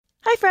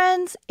Hi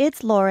friends,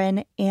 it's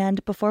Lauren,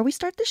 and before we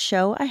start the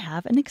show, I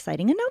have an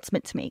exciting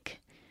announcement to make.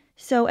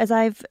 So as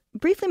I've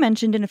briefly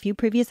mentioned in a few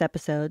previous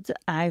episodes,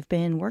 I've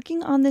been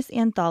working on this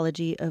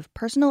anthology of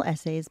personal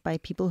essays by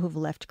people who've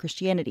left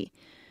Christianity.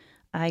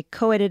 I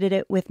co-edited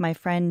it with my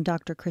friend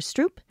Dr. Chris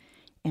Stroop,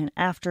 and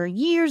after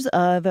years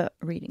of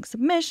reading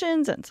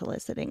submissions and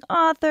soliciting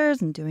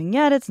authors and doing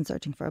edits and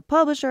searching for a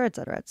publisher,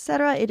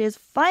 etc., it is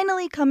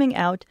finally coming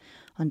out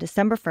on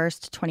December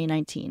 1st,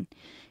 2019.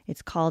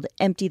 It's called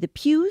Empty the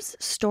Pews,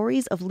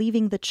 Stories of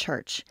Leaving the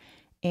Church.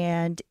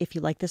 And if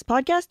you like this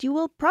podcast, you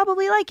will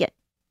probably like it.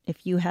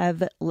 If you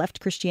have left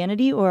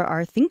Christianity or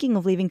are thinking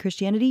of leaving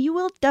Christianity, you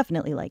will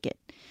definitely like it.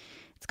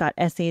 It's got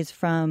essays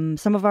from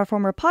some of our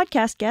former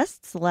podcast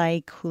guests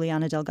like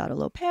Juliana Delgado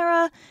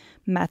Lopera,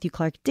 Matthew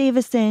Clark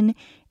Davison,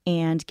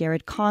 and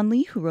Garrett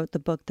Conley, who wrote the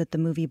book that the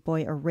movie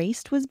Boy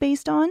Erased was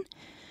based on.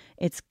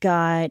 It's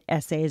got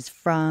essays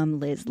from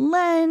Liz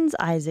Lenz,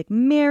 Isaac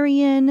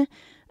Marion,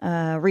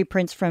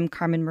 reprints from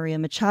Carmen Maria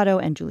Machado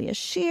and Julia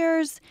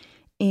Shears,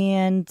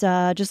 and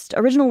just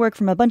original work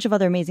from a bunch of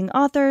other amazing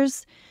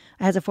authors.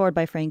 It has a foreword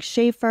by Frank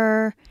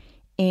Schaeffer,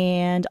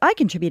 and I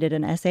contributed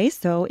an essay,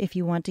 so if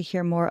you want to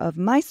hear more of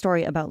my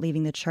story about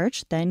leaving the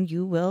church, then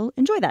you will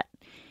enjoy that.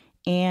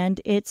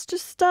 And it's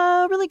just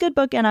a really good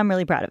book, and I'm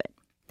really proud of it.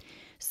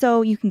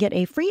 So you can get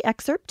a free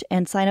excerpt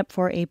and sign up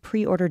for a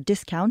pre-order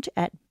discount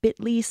at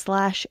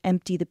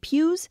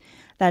bit.ly/emptythepews.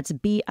 That's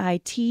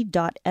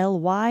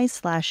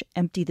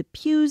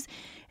bit.ly/emptythepews.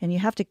 And you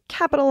have to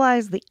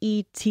capitalize the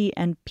E, T,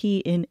 and P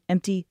in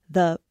empty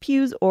the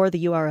pews, or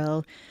the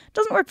URL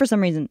doesn't work for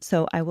some reason.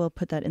 So I will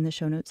put that in the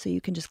show notes so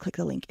you can just click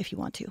the link if you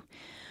want to.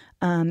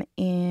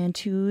 And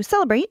to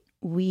celebrate,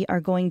 we are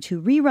going to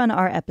rerun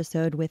our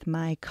episode with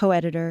my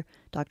co-editor,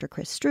 Dr.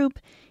 Chris Stroop.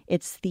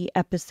 It's the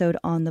episode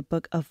on the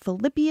book of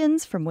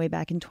Philippians from way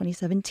back in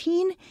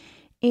 2017.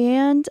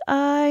 And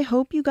I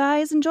hope you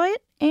guys enjoy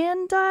it,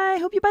 and I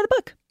hope you buy the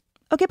book.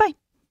 Okay, bye.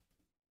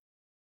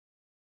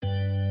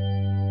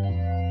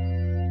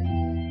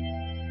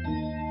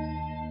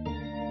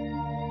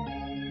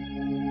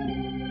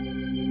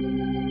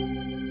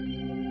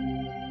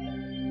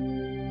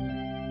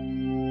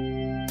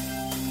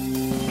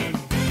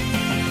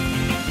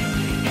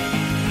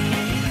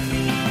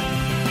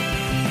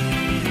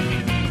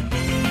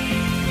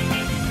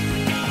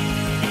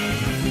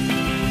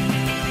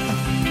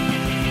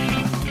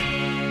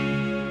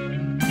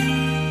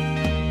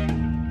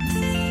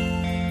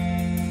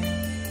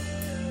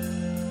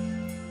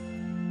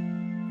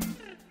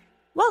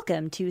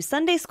 Welcome to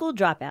Sunday School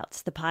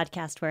Dropouts, the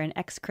podcast where an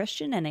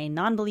ex-Christian and a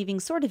non-believing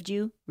sort of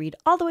Jew read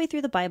all the way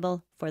through the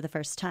Bible for the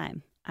first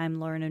time. I'm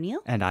Lauren O'Neill.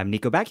 And I'm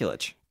Nico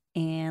Bakulich.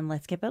 And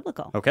let's get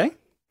biblical. Okay.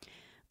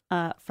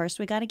 First,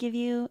 we got to give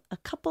you a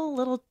couple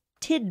little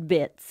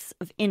tidbits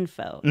of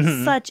info,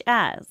 Mm-hmm. such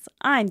as,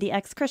 I'm the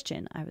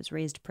ex-Christian. I was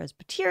raised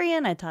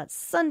Presbyterian. I taught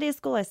Sunday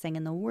school. I sang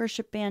in the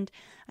worship band.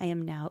 I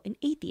am now an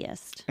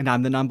atheist. And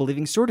I'm the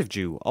non-believing sort of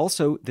Jew.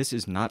 Also, this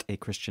is not a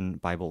Christian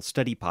Bible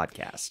study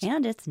podcast.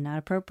 And it's not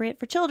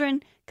appropriate for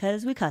children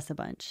because we cuss a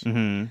bunch.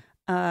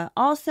 Mm-hmm.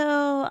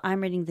 Also,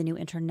 I'm reading the New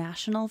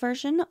International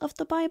Version of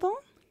the Bible.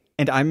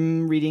 And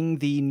I'm reading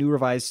the New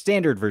Revised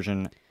Standard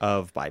Version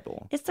of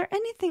Bible. Is there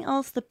anything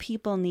else the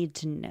people need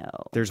to know?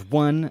 There's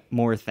one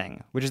more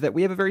thing, which is that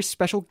we have a very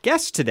special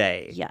guest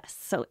today. Yes.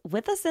 So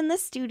with us in the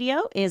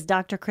studio is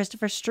Dr.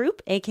 Christopher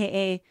Stroop,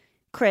 a.k.a.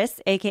 Chris,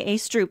 a.k.a.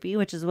 Stroopy,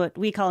 which is what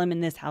we call him in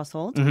this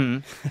household.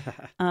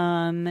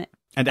 Mm-hmm.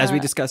 And as we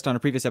discussed on a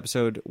previous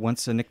episode,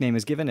 once a nickname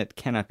is given, it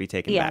cannot be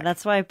taken back. Yeah,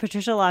 that's why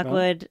Patricia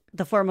Lockwood,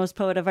 the foremost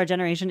poet of our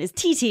generation, is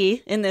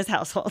TT in this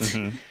household.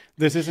 Mm-hmm.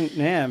 This isn't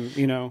NAM,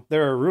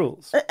 there are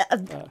rules.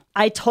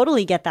 I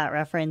totally get that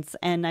reference,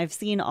 and I've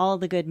seen all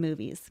the good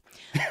movies.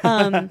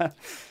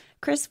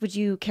 Chris, would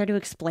you care to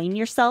explain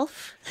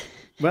yourself?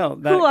 Well,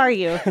 Who are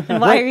you, and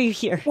why are you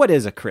here? What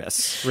is a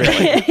Chris,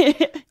 really? I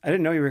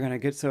didn't know you were going to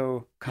get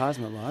so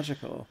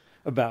cosmological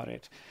about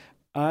it.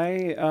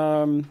 I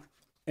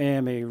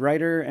am a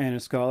writer and a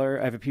scholar.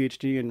 I have a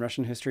PhD in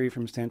Russian history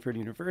from Stanford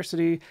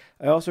University.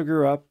 I also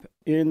grew up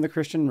in the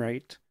Christian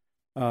right,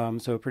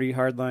 so pretty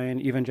hardline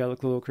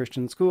evangelical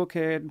Christian school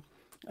kid.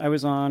 I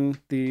was on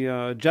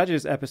the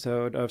Judges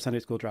episode of Sunday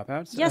School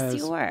Dropouts. Yes,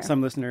 you were.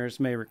 Some listeners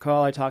may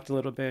recall, I talked a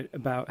little bit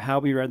about how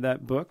we read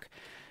that book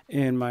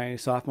in my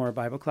sophomore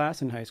Bible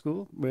class in high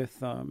school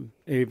with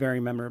a very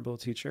memorable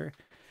teacher.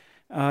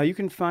 You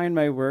can find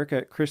my work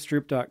at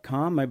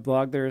chrisstroop.com. My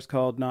blog there is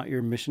called Not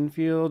Your Mission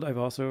Field. I've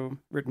also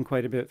written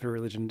quite a bit for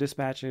Religion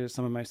Dispatches.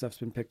 Some of my stuff's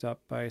been picked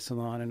up by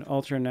Salon and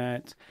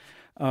Alternet.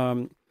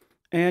 And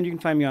you can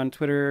find me on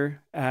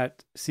Twitter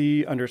at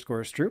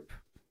C_Stroop.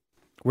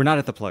 We're not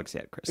at the plugs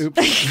yet, Chris. Oops.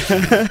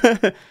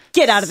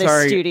 Get out of this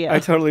Sorry, studio. I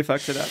totally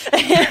fucked it up.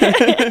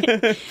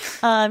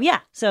 Yeah,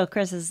 so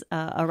Chris is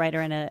a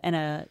writer and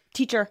a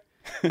teacher.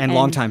 And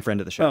longtime friend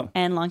of the show. Oh.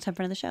 And longtime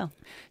friend of the show.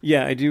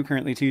 Yeah, I do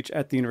currently teach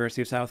at the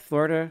University of South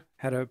Florida.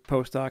 Had a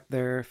postdoc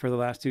there for the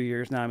last 2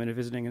 years. Now I'm in a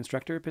visiting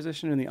instructor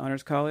position in the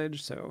Honors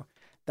College, so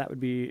that would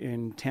be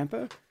in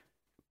Tampa.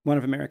 one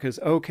of America's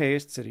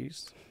okayest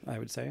cities, I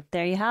would say.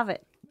 There you have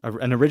it.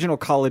 An original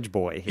college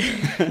boy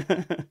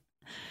here.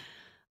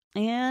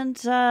 And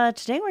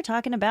today we're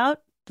talking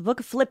about the book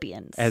of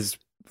Philippians. As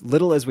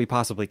little as we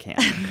possibly can.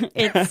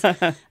 It's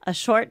a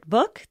short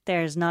book.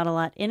 There's not a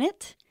lot in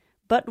it,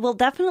 but we'll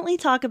definitely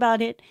talk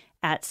about it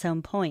at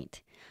some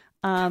point.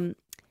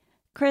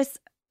 Chris,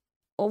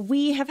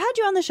 we have had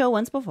you on the show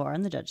once before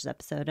on the Judges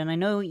episode, and I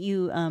know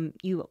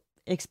you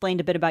explained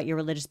a bit about your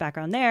religious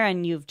background there,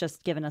 and you've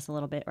just given us a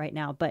little bit right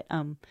now, but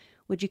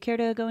would you care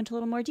to go into a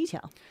little more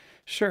detail?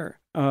 Sure.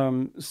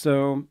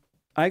 So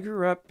I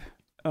grew up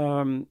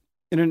in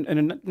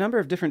a number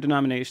of different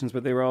denominations,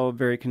 but they were all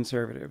very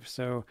conservative.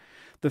 So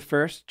the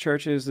first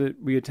churches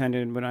that we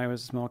attended when I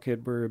was a small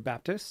kid were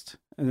Baptist,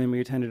 and then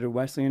we attended a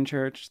Wesleyan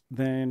church,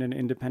 then an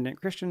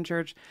independent Christian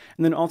church,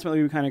 and then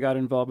ultimately we kind of got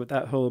involved with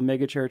that whole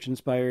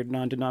megachurch-inspired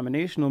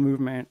non-denominational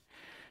movement.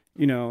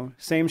 You know,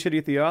 same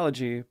shitty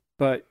theology,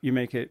 but you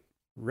make it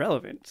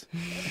relevant.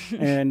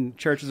 And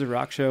church is a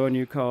rock show, and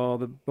you call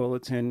the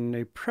bulletin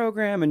a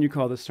program, and you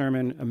call the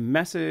sermon a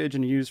message,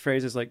 and you use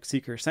phrases like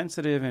seeker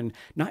sensitive and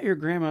not your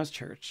grandma's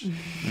church.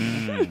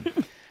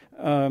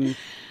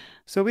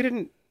 So we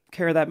didn't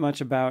care that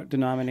much about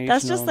denominational.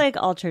 That's just like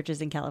all churches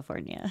in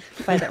California,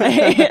 by the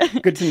way.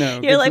 Good to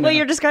know. You're like, what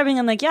you're describing,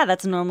 I'm like, yeah,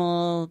 that's a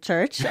normal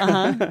church.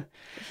 Uh-huh.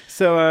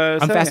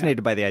 I'm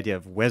fascinated by the idea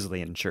of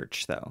Wesleyan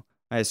church, though.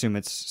 I assume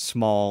it's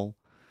small,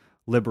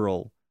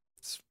 liberal,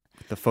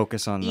 the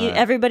focus on the...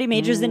 Everybody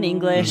majors in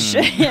English.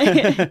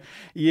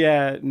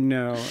 Yeah,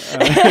 no.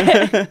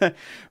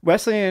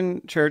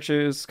 Wesleyan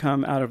churches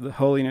come out of the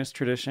holiness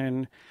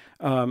tradition.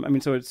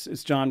 So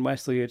it's John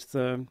Wesley. It's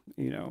the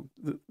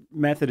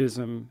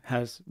Methodism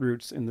has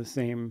roots in the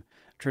same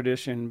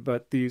tradition,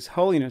 but these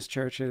holiness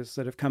churches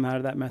that have come out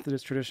of that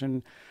Methodist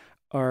tradition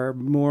are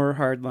more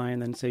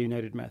hardline than, say,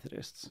 United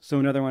Methodists. So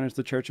another one is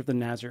the Church of the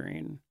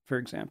Nazarene, for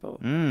example.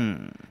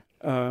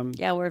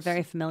 Yeah, we're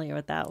very familiar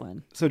with that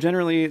one. So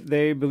generally,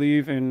 they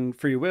believe in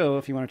free will,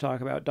 if you want to talk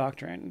about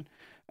doctrine.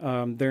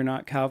 They're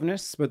not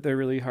Calvinists, but they're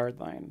really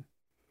hardline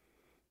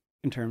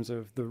in terms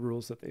of the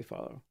rules that they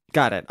follow.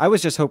 Got it. I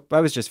was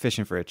just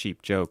fishing for a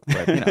cheap joke,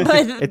 but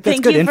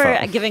thank you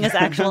for giving us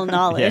actual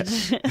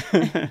knowledge.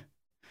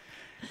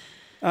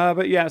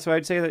 But yeah, so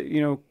I'd say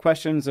that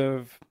questions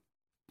of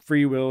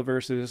free will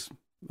versus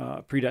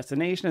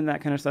predestination and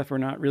that kind of stuff were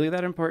not really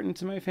that important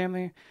to my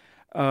family.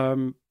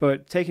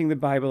 But taking the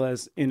Bible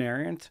as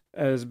inerrant,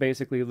 as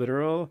basically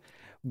literal,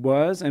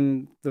 was,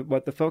 and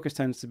what the focus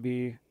tends to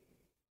be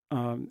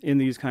in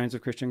these kinds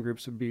of Christian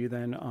groups would be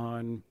then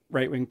on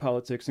right-wing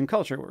politics and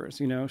culture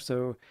wars,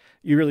 So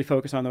you really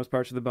focus on those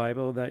parts of the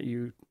Bible that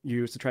you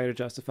use to try to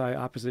justify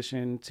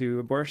opposition to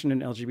abortion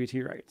and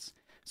LGBT rights.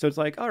 So it's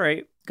like, all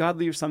right, God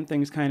leaves some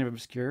things kind of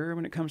obscure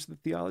when it comes to the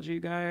theology,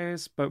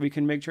 guys, but we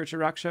can make church a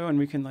rock show and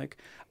we can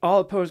all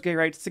oppose gay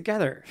rights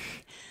together.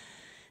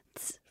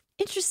 It's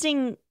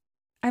interesting.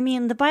 I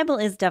mean, the Bible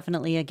is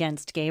definitely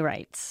against gay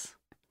rights,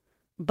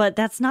 but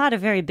that's not a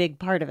very big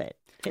part of it.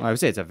 Well, I would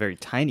say it's a very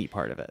tiny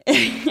part of it.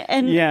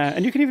 and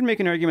you can even make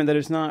an argument that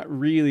it's not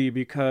really,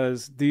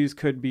 because these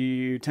could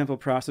be temple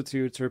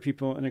prostitutes or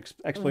people in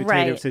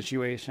exploitative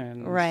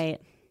situations.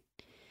 Right.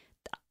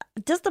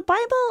 Does the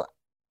Bible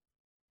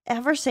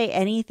ever say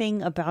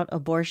anything about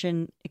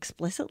abortion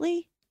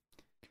explicitly?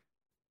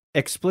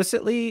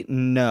 Explicitly,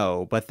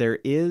 no, but there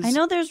is... I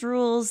know there's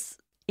rules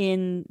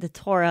in the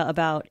Torah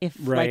about if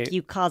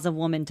you cause a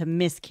woman to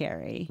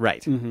miscarry.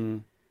 Right. Mm-hmm.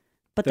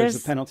 But there's a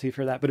penalty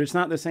for that, but it's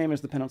not the same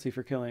as the penalty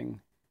for killing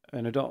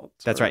an adult.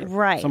 That's right.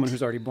 Right. Someone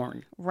who's already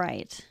born.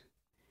 Right.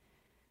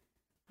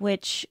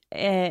 Which,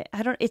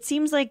 it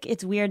seems like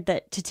it's weird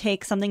that to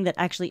take something that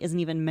actually isn't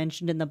even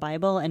mentioned in the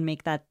Bible and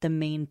make that the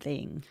main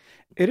thing.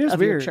 It is of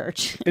weird. Your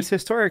church. It's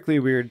historically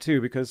weird too,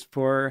 because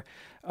for,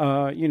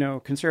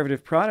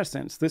 conservative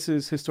Protestants, this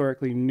is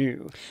historically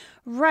new.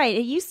 Right.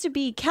 It used to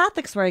be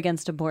Catholics were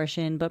against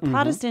abortion, but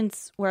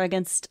Protestants were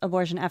against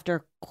abortion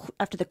after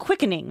the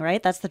quickening,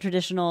 right? That's the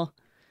traditional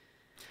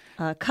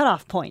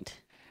cutoff point.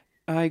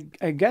 I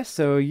guess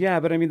so, yeah.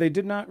 But I mean, they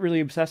did not really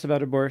obsess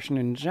about abortion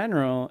in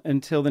general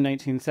until the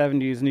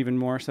 1970s and even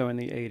more so in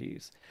the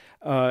 80s.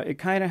 It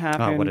kind of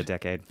happened... Oh, what a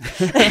decade.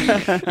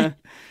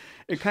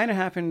 It kind of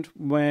happened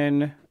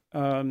when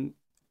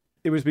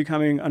it was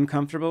becoming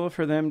uncomfortable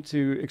for them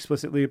to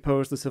explicitly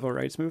oppose the civil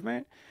rights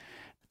movement.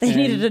 They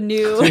needed a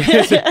new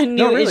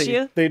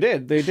issue. They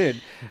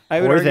did.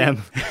 Or them,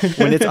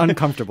 when it's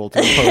uncomfortable to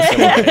oppose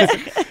civil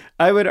rights.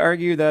 I would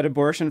argue that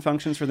abortion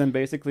functions for them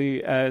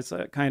basically as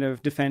a kind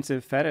of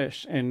defensive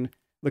fetish in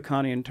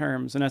Lacanian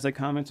terms. And as I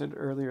commented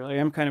earlier, I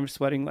am kind of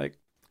sweating like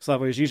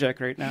Slavoj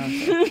Žižek right now.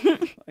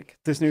 So,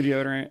 this new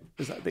deodorant,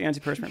 the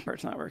antiperspirant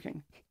part's not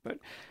working. But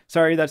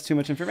sorry, that's too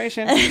much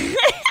information.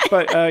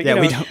 But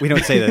we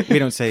don't say that. We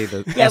don't say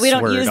the we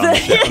don't word use on the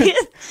show.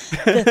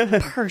 The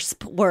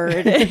persp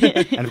word.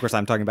 And of course,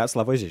 I'm talking about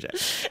Slavoj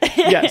Žižek.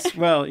 Yes,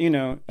 well,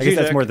 I guess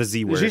that's more the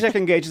Z word. Žižek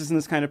engages in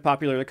this kind of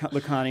popular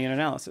Lacanian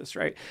analysis,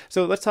 right?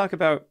 So let's talk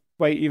about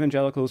white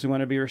evangelicals who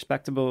want to be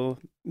respectable,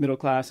 middle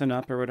class and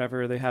up or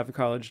whatever. They have a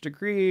college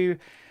degree.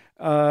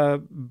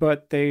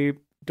 but they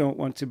don't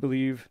want to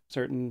believe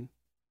certain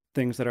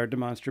things that are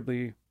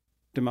demonstrable.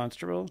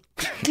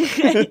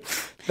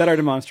 That are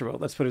demonstrable.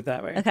 Let's put it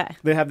that way. Okay.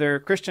 They have their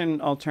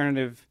Christian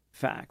alternative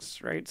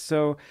facts, right?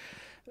 So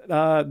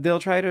they'll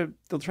try to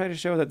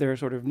show that they're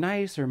sort of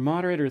nice or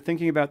moderate or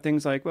thinking about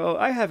things like, well,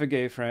 I have a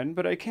gay friend,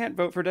 but I can't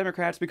vote for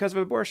Democrats because of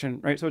abortion,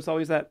 right? So it's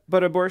always that,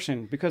 but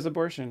abortion, because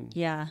abortion.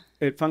 Yeah.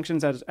 It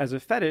functions as a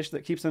fetish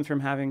that keeps them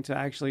from having to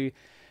actually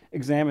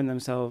examine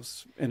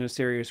themselves in a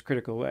serious,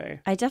 critical way.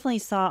 I definitely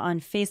saw on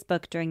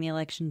Facebook during the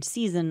election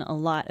season a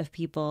lot of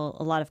people,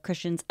 a lot of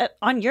Christians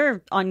on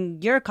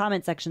your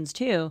comment sections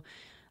too,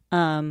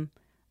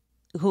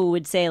 who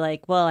would say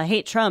like, well, I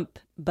hate Trump,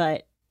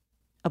 but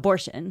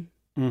abortion.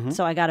 Mm-hmm.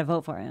 So I got to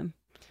vote for him.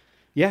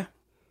 Yeah.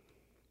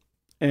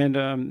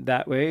 And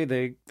that way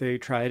they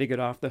try to get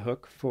off the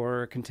hook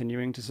for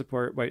continuing to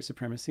support white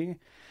supremacy.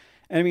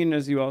 And I mean,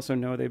 as you also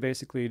know, they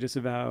basically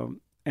disavow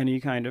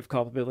any kind of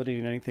culpability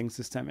in anything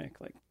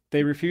systemic. Like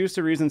they refuse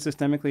to reason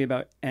systemically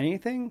about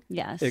anything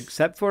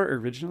except for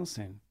original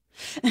sin.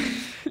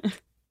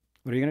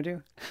 What are you going to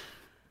do?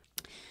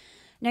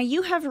 Now,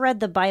 you have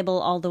read the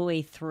Bible all the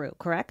way through,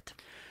 correct?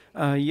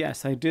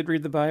 Yes, I did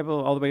read the Bible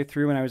all the way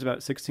through when I was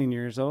about 16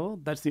 years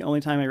old. That's the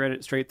only time I read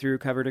it straight through,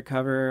 cover to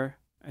cover.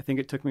 I think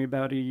it took me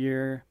about a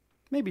year,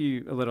 maybe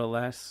a little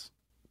less.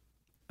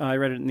 I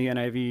read it in the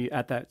NIV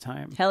at that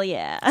time. Hell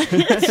yeah.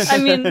 I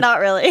mean, not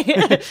really.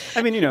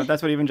 I mean,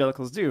 that's what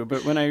evangelicals do.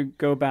 But when I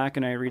go back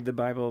and I read the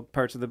Bible,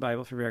 parts of the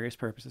Bible for various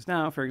purposes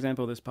now, for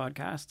example, this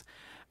podcast,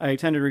 I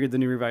tend to read the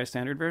New Revised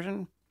Standard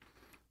Version.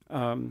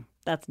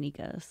 That's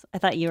Nico's. I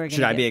thought you were going to.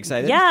 Should I be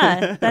excited?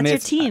 Yeah, that's your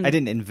team. I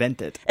didn't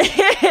invent it.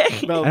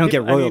 Well, I don't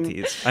get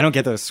royalties. I don't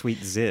get those sweet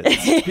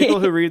zids. People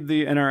who read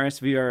the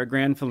NRSV are a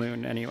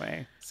granfalloon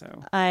anyway.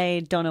 So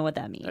I don't know what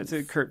that means. That's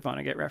a Kurt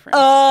Vonnegut reference.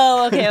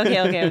 Oh,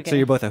 okay. So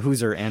you're both a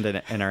Hooser and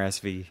an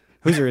NRSV.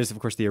 Hooser is, of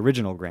course, the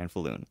original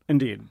granfalloon.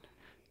 Indeed.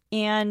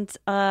 And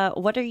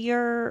what are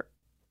your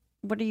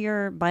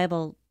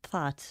Bible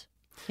thoughts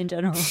in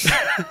general?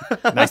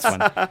 Nice one.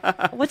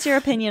 What's your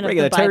opinion of the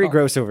Bible? Terry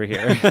Gross over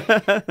here.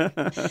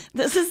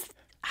 This is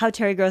how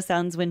Terry Gross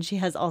sounds when she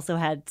has also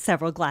had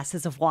several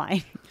glasses of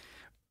wine.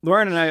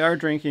 Lauren and I are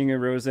drinking a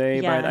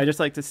rosé, but I just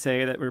like to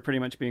say that we're pretty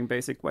much being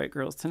basic white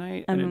girls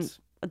tonight. And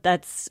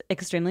that's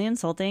extremely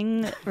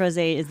insulting.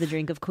 Rosé is the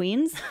drink of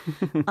queens.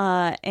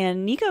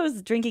 And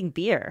Nico's drinking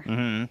beer.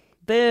 Mm-hmm.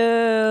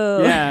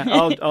 Boo! Yeah,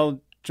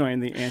 I'll join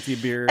the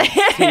anti-beer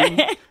team.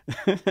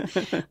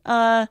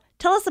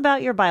 Tell us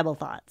about your Bible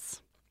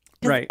thoughts.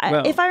 Right.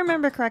 If I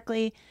remember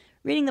correctly,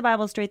 reading the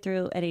Bible straight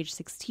through at age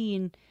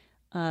 16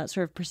 sort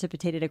of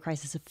precipitated a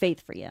crisis of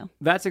faith for you.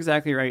 That's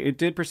exactly right. It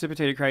did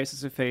precipitate a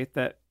crisis of faith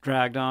that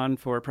dragged on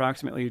for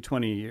approximately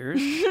 20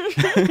 years.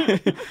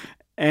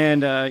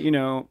 And,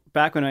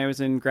 back when I was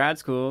in grad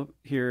school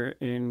here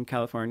in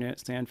California at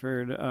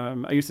Stanford,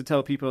 I used to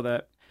tell people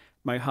that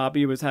my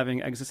hobby was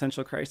having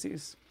existential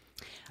crises.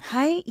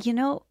 I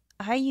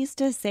used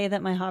to say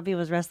that my hobby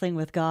was wrestling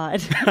with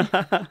God.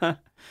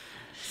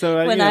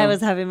 So when I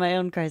was having my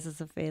own crisis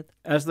of faith.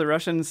 As the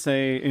Russians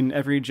say, in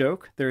every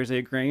joke, there is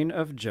a grain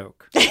of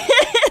joke.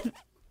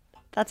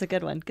 That's a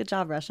good one. Good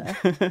job, Russia.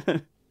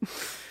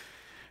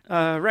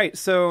 Right.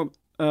 So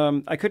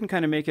I couldn't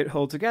kind of make it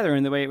hold together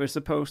in the way it was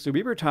supposed to.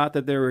 We were taught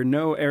that there were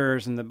no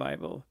errors in the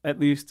Bible, at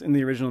least in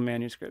the original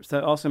manuscripts.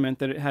 That also meant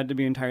that it had to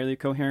be entirely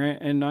coherent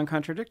and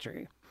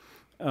non-contradictory.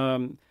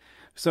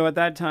 So at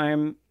that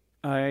time,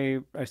 I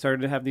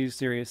started to have these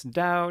serious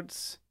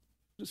doubts.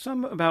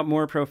 Some about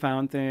more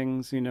profound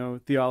things,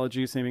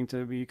 theology seeming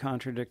to be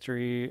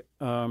contradictory.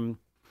 Some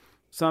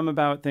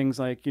about things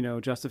like,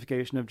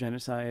 justification of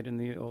genocide in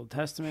the Old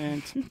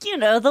Testament.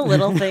 The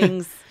little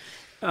things.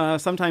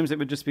 Sometimes it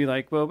would just be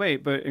like, well,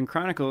 wait, but in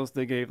Chronicles,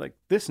 they gave like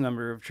this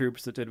number of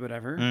troops that did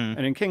whatever.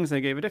 And in Kings, they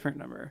gave a different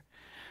number.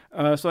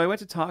 So I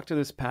went to talk to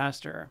this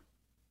pastor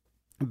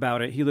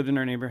about it. He lived in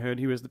our neighborhood.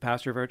 He was the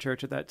pastor of our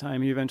church at that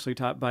time. He eventually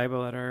taught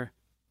Bible at our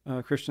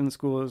Christian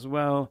school as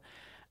well.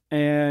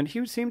 And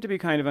he seemed to be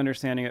kind of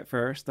understanding at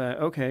first that,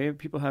 okay,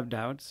 people have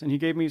doubts. And he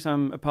gave me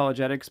some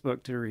apologetics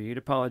book to read,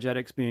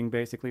 apologetics being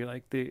basically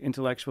like the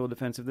intellectual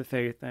defense of the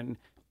faith. And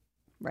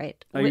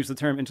right. I use the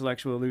term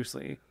intellectual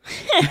loosely.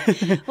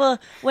 Well,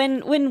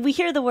 when we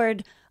hear the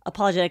word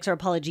apologetics or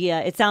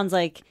apologia, it sounds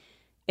like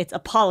it's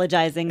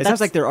apologizing. It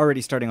sounds like they're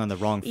already starting on the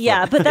wrong foot.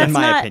 Yeah, but that's in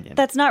my opinion.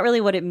 That's not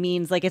really what it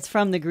means. Like, it's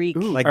from the Greek.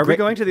 Ooh, are we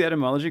going to the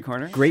etymology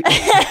corner? Great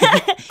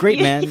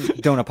men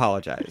don't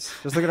apologize.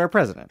 Just look at our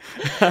president.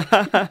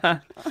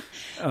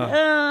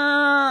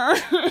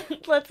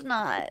 Let's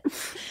not.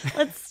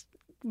 Let's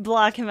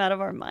block him out of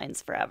our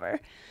minds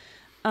forever.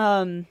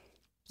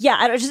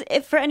 Yeah,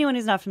 for anyone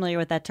who's not familiar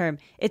with that term,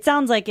 it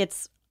sounds like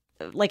it's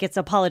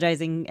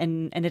apologizing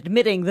and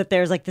admitting that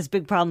there's like this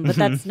big problem, but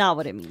that's not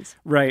what it means.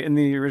 Right. In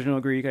the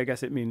original Greek, I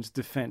guess it means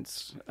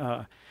defense.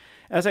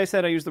 As I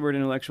said, I use the word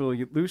intellectual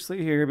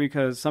loosely here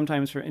because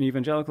sometimes in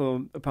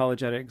evangelical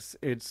apologetics,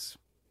 it's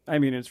I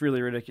mean, it's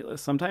really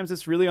ridiculous. Sometimes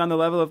it's really on the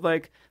level of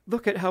like,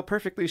 look at how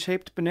perfectly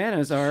shaped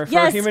bananas are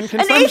for human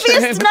consumption.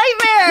 An atheist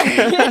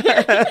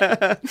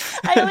nightmare!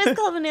 I always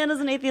call bananas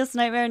an atheist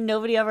nightmare, and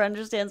nobody ever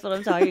understands what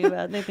I'm talking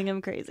about. They think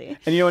I'm crazy.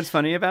 And you know what's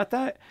funny about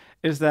that?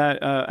 Is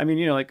that, I mean,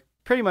 you know, like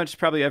pretty much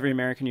probably every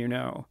American you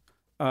know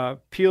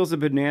peels a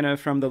banana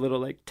from the little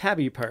like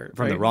tabby part.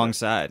 From right? the wrong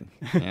side.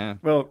 Yeah.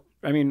 Well,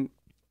 I mean,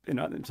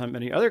 in some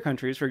many other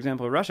countries, for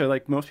example, Russia,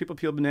 like most people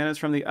peel bananas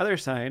from the other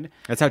side.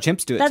 That's how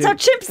chimps do it. That's how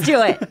chimps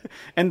do it.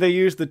 And they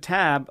use the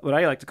tab, what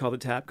I like to call the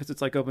tab, because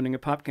it's like opening a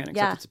pop can,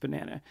 except it's a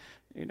banana,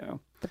 you know.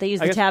 But they use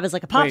the tab as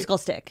like a popsicle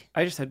stick.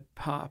 I just said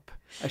pop.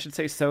 I should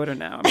say soda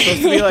now. I'm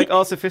supposed to be like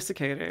all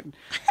sophisticated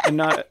and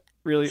not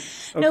really.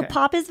 Okay. No,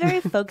 pop is very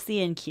folksy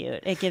and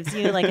cute. It gives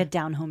you like a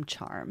down-home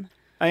charm.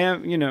 I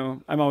am, you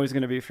know, I'm always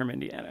going to be from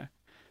Indiana.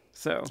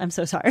 So I'm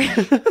so sorry.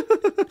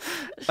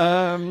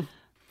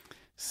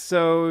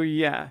 So,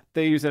 yeah,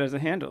 they use it as a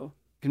handle.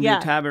 It can be a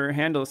tab or a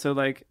handle. So,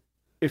 like,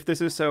 if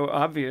this is so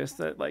obvious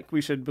that, like,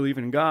 we should believe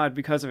in God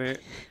because of it,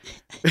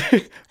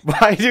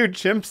 why do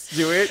chimps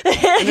do it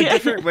in a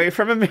different way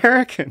from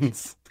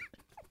Americans?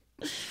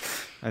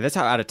 That's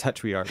how out of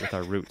touch we are with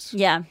our roots.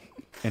 Yeah.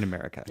 In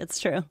America. It's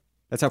true.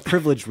 That's how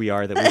privileged we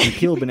are that we can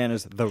peel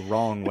bananas the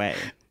wrong way.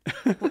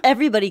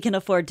 Everybody can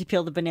afford to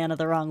peel the banana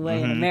the wrong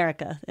way in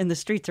America, and the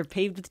streets are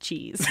paved with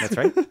cheese. That's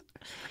right.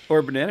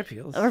 Or banana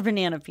peels. Or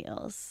banana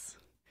peels.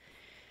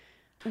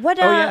 What?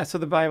 Oh yeah, so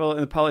the Bible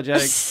and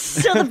apologetics.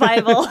 So the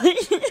Bible.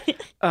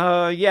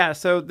 Yeah,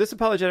 so this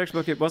apologetics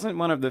book, it wasn't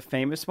one of the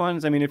famous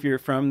ones. I mean, if you're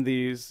from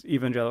these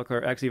evangelical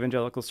or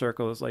ex-evangelical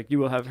circles, like you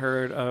will have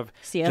heard of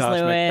C.S.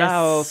 Josh Lewis.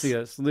 McDowell,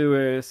 C.S.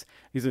 Lewis.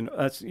 He's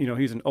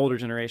an older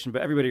generation,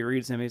 but everybody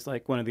reads him. He's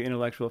like one of the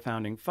intellectual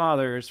founding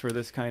fathers for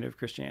this kind of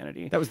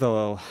Christianity. That was the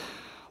little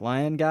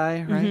lion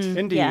guy, right? Mm-hmm.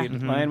 Indeed, yeah.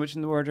 Lion, Witch,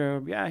 and the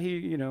Wardrobe. Yeah,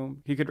 he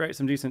could write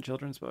some decent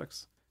children's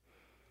books.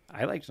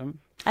 I liked them.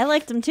 I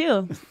liked them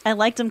too. I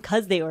liked them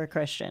because they were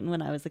Christian.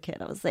 When I was a kid,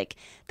 I was like,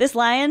 "This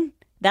lion,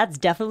 that's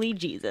definitely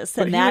Jesus,"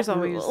 and that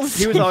rules.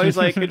 He was always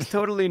like, "It's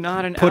totally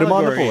not an Put allegory, him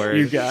on the board,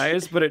 you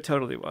guys," but it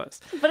totally was.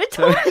 But it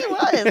totally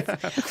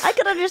was. I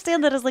could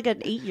understand that as like an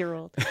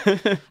 8-year-old.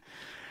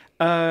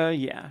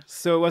 Yeah.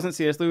 So it wasn't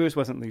C.S. Lewis,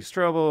 wasn't Lee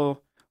Strobel,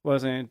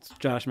 wasn't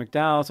Josh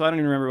McDowell. So I don't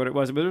even remember what it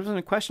was, but it was in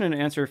a question and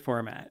answer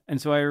format. And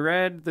so I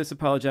read this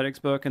apologetics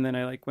book, and then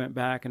I like went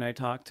back and I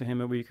talked to him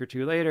a week or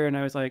two later, and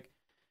I was like,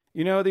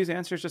 you know, these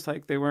answers just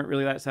like, they weren't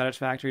really that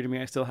satisfactory to me.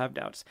 I still have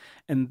doubts.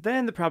 And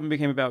then the problem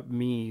became about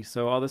me.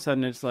 So all of a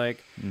sudden it's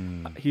like,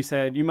 he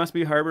said, you must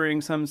be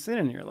harboring some sin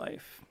in your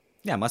life.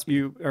 Yeah, must be.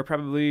 You are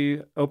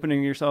probably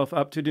opening yourself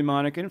up to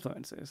demonic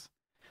influences.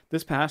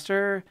 This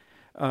pastor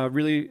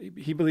really,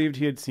 he believed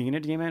he had seen a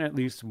demon at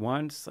least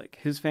once. Like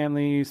his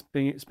family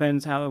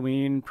spends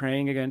Halloween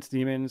praying against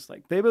demons.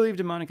 Like they believe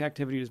demonic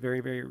activity is very,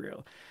 very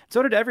real.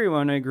 So did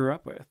everyone I grew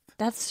up with.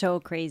 That's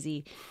so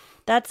crazy.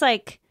 That's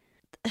like,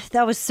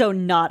 that was so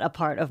not a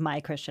part of my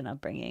Christian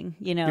upbringing,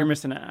 you know? You're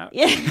missing out.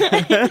 Yeah.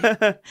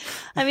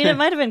 I mean, it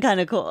might have been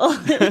kind of cool.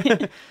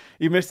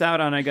 You missed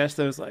out on, I guess,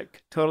 those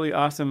like totally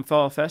awesome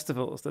fall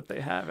festivals that they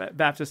have at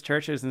Baptist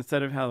churches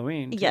instead of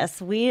Halloween. Yes,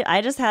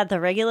 I just had the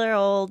regular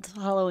old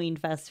Halloween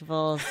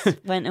festivals,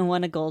 went and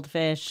won a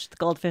goldfish. The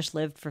goldfish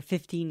lived for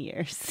 15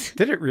 years.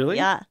 Did it really?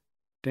 Yeah.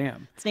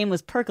 Damn. Its name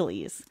was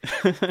Pericles.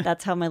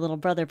 That's how my little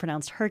brother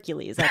pronounced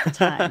Hercules at the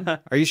time.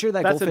 Are you sure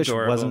that That's goldfish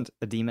adorable. wasn't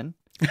a demon?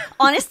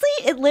 Honestly,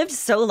 it lived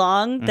so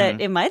long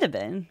that it might have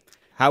been.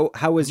 How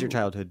was your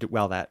childhood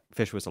while that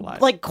fish was alive?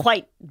 Like,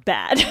 quite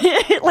bad.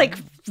 Like,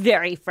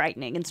 very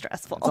frightening and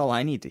stressful. That's all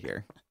I need to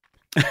hear.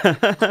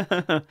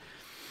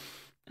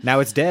 Now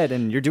it's dead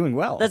and you're doing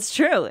well. That's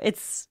true.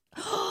 It's...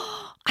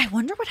 I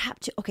wonder what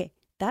happened to... Okay,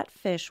 that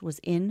fish was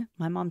in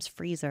my mom's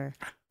freezer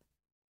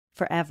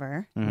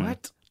forever. Mhm.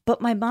 What?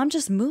 But my mom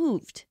just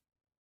moved.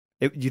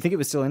 Do you think it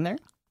was still in there?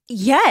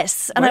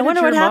 Yes, and Why I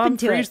wonder did what your happened mom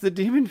to freeze it. the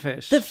demon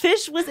fish. The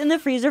fish was in the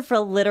freezer for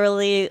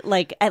literally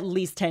like at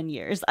least 10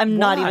 years. I'm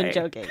not Why? even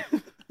joking.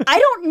 I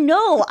don't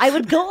know. I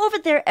would go over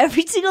there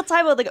every single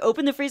time. I would like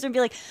open the freezer and be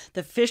like,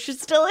 the fish is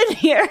still in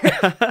here.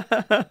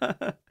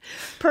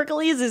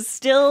 Pericles is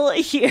still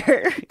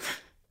here.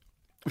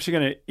 Was she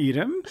gonna eat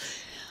him?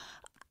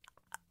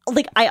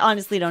 Like, I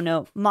honestly don't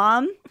know.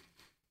 Mom,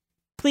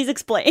 please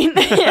explain.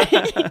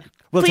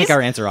 We'll Please- take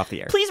our answer off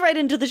the air. Please write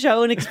into the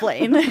show and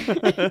explain.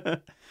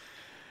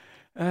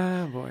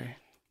 Oh boy.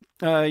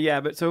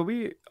 Yeah, but so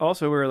we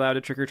also were allowed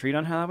to trick or treat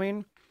on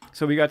Halloween.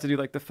 So we got to do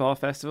like the fall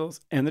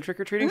festivals and the trick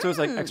or treating. So it was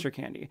like extra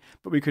candy,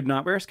 but we could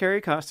not wear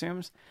scary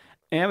costumes,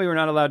 and we were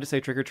not allowed to say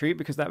trick or treat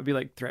because that would be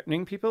like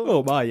threatening people.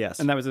 Oh my, yes.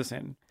 And that was a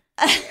sin.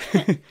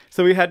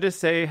 So we had to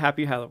say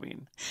Happy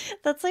Halloween.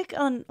 That's like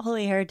on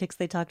Holy Heretics,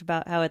 they talked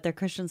about how at their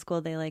Christian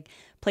school they like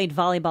played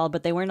volleyball,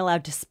 but they weren't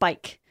allowed to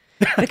spike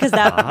because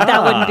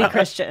that wouldn't be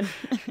Christian.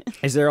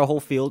 Is there a whole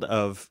field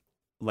of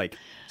like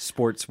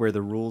sports where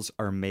the rules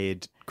are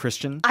made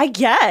Christian? I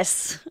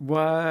guess.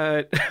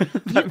 What?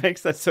 That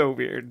makes that so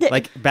weird.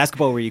 Like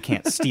basketball where you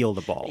can't steal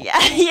the ball.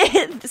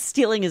 Yeah,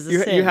 stealing is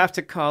a sin. You have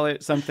to call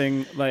it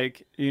something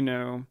like,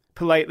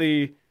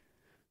 politely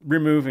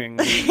removing.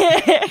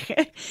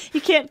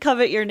 You can't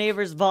covet your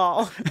neighbor's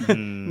ball.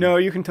 No,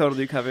 you can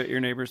totally covet your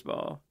neighbor's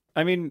ball.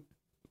 I mean,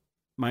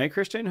 my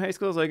Christian high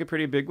school is like a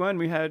pretty big one.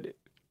 We had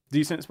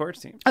decent sports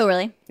teams. Oh,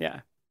 really?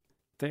 Yeah.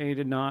 They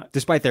did not.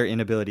 Despite their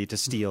inability to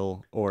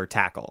steal or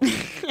tackle.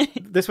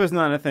 This was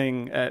not a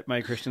thing at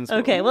my Christian school.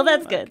 Okay, well,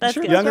 that's good. That's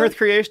good. Young Earth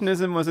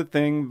creationism was a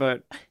thing,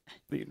 but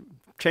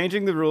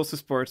changing the rules to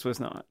sports was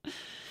not.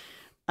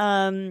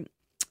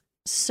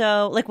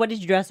 So, like, what did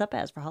you dress up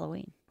as for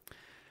Halloween?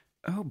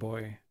 Oh,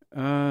 boy.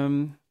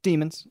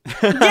 Demons.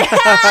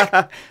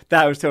 That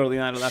was totally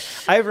not allowed.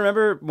 I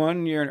remember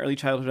one year in early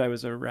childhood, I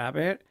was a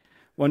rabbit.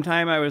 One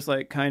time I was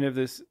like kind of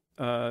this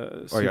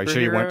superhero. Are you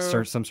sure you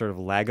weren't some sort of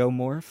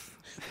lagomorph?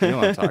 You know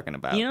what I'm talking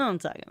about. You know what I'm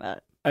talking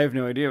about. I have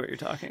no idea what you're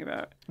talking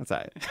about. That's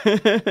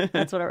right.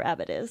 That's what a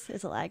rabbit is.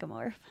 It's a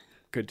lagomorph.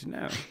 Good to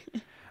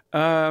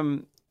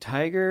know.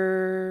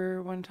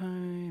 Tiger one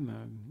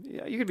time.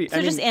 Yeah, you could be.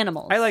 So just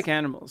animals. I like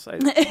animals.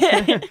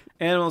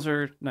 Animals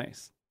are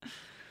nice.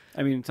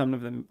 I mean, some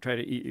of them try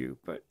to eat you,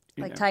 but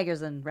you know.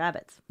 Tigers and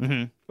rabbits.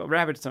 Mm-hmm. But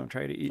rabbits don't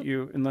try to eat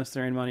you unless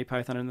they're in Monty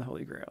Python and the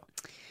Holy Grail.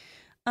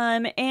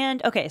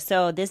 And okay,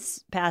 so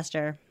this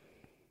pastor,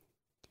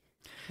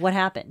 what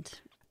happened?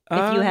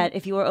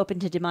 If you were open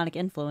to demonic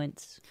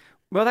influence,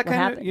 well, that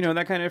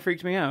kind of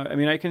freaked me out. I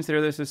mean, I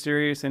consider this a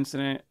serious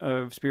incident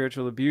of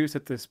spiritual abuse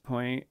at this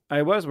point.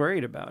 I was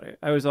worried about it.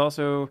 I was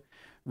also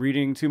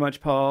reading too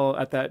much Paul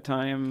at that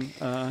time.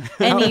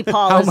 Any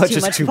Paul is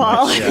too much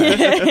Paul. Much,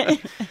 yeah.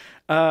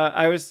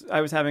 I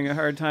was having a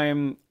hard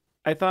time.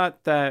 I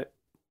thought that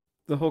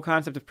the whole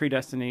concept of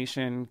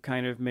predestination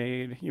kind of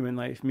made human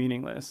life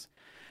meaningless.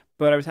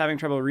 But I was having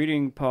trouble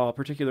reading Paul,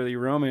 particularly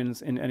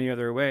Romans, in any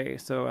other way.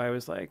 So I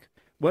was like,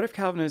 what if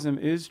Calvinism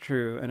is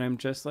true and I'm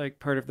just like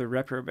part of the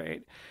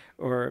reprobate?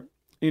 Or,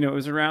 it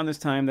was around this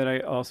time that I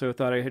also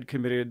thought I had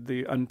committed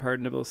the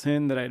unpardonable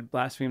sin, that I had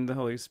blasphemed the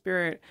Holy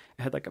Spirit.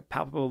 I had like a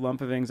palpable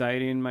lump of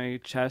anxiety in my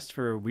chest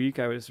for a week.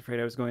 I was afraid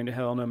I was going to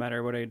hell no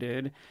matter what I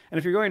did. And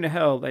if you're going to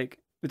hell, like,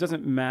 it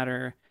doesn't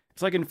matter.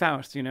 It's like in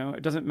Faust,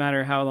 it doesn't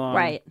matter how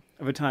long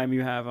of a time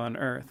you have on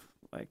earth.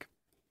 Like,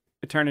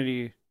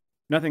 eternity,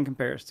 nothing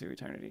compares to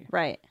eternity.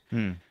 Right.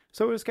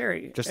 So it was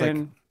scary. Just like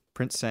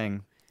Prince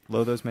sang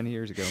Lo those many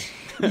years ago.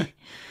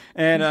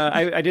 And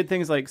I did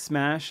things like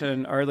smash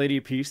an Our Lady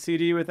Peace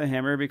CD with a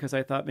hammer because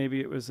I thought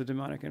maybe it was a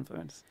demonic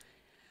influence.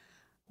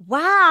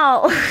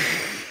 Wow.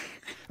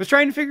 I was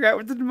trying to figure out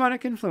what the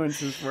demonic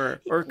influences were,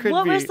 or could be.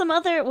 What were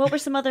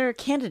some other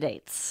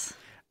candidates?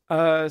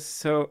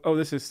 This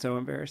is so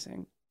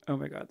embarrassing. Oh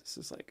my God, this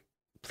is like.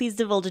 Please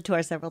divulge it to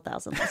our several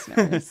thousand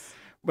listeners.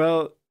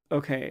 Well,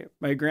 okay,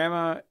 my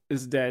grandma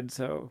is dead,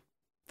 so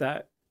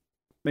that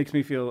makes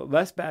me feel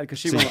less bad because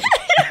she won't.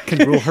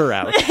 Can rule her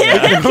out.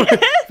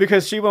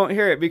 Because she won't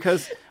hear it.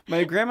 Because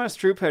my grandma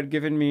Stroop had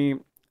given me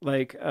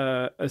like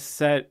a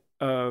set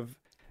of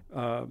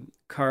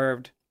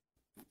carved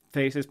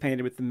faces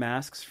painted with the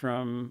masks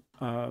from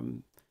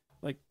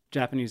like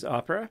Japanese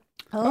opera.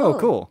 Oh,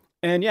 cool.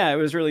 And yeah, it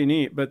was really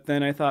neat. But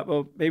then I thought,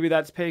 well, maybe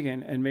that's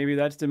pagan and maybe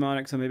that's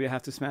demonic, so maybe I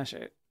have to smash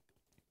it.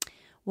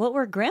 What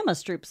were Grandma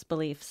Stroop's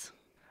beliefs?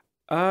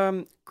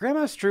 Grandma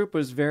Stroop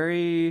was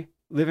very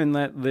live and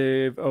let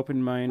live,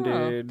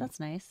 open-minded. Oh,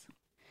 that's nice.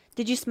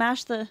 Did you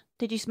smash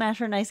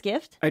her nice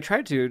gift? I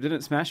tried to. It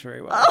didn't smash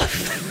very well.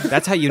 Oh.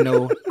 That's how you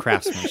know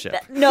craftsmanship.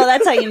 No,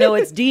 that's how you know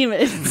it's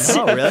demons.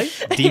 Oh, really?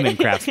 Demon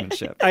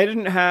craftsmanship. I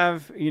didn't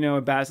have,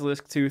 a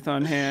basilisk tooth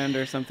on hand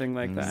or something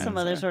like that. Some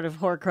other sort of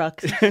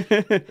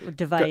Horcrux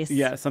device.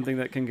 Yeah, something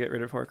that can get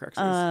rid of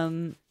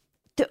Horcruxes.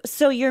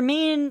 So your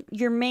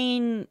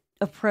main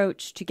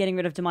approach to getting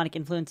rid of demonic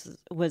influences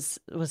was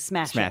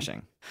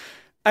smashing.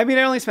 I mean,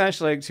 I only smashed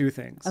like 2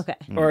 things. Okay.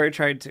 Or I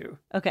tried to.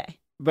 Okay.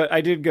 But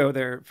I did go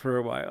there for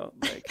a while,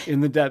 like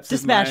in the depths of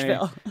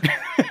Smashville.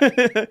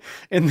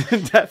 In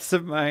the depths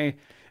of my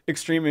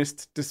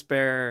extremist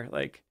despair,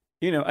 like,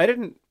 I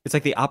didn't. It's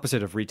like the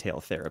opposite of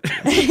retail therapy.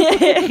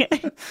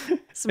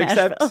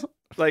 Except,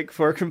 like,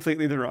 for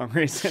completely the wrong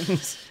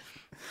reasons.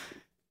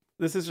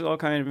 This is all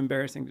kind of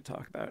embarrassing to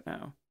talk about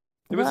now.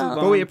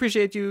 But we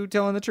appreciate you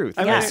telling the truth,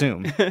 I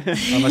assume.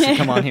 Unless you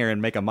come on here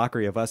and make a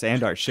mockery of us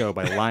and our show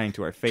by lying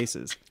to our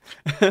faces.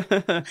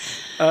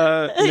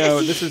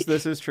 No,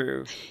 this is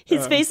true.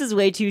 His face is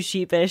way too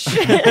sheepish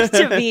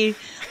to be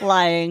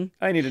lying.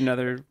 I need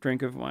another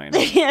drink of wine.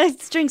 Yeah,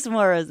 let's drink some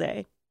more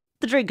rosé.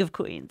 The drink of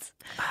queens.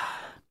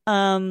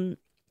 Okay.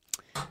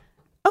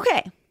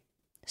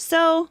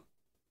 So,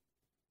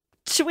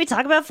 should we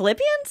talk about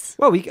Philippians?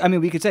 Well,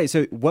 we could say,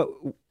 so what,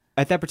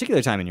 at that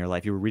particular time in your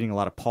life, you were reading a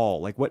lot of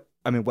Paul. Like what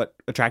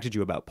attracted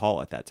you about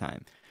Paul at that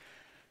time?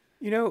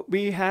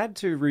 We had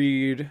to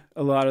read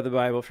a lot of the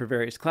Bible for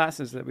various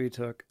classes that we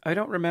took. I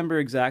don't remember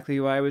exactly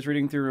why I was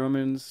reading through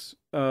Romans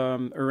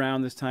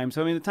around this time.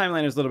 So, the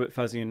timeline is a little bit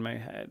fuzzy in my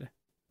head.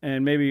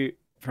 And maybe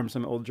from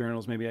some old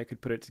journals, maybe I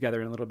could put it together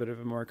in a little bit of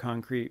a more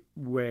concrete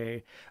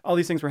way. All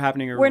these things were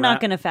happening around... We're not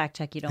going to fact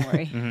check you, don't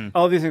worry. Mm-hmm.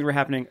 All these things were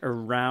happening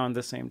around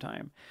the same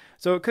time.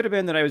 So it could have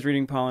been that I was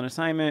reading Paul on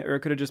assignment, or it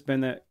could have just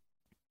been that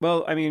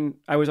Well, I mean,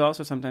 I was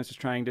also sometimes just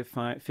trying to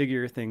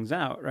figure things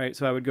out, right?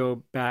 So I would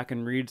go back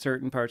and read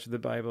certain parts of the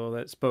Bible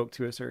that spoke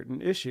to a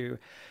certain issue.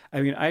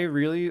 I mean, I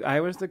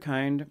was the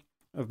kind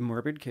of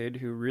morbid kid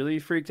who really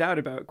freaked out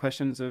about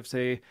questions of,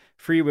 say,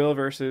 free will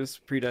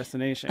versus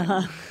predestination.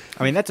 I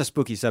mean, that's a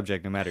spooky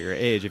subject no matter your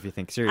age if you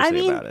think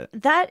seriously about it.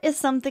 That is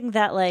something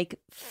that like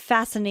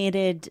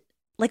fascinated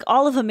like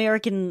all of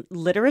American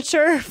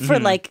literature for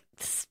like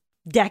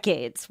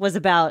decades was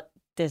about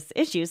this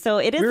issue. So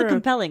it is a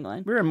compelling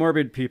one. We're a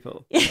morbid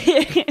people.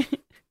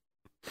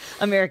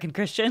 American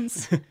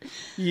Christians.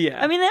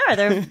 Yeah. I mean, they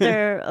are.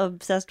 They're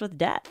obsessed with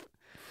death.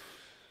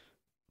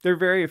 They're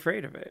very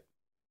afraid of it.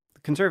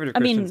 Conservative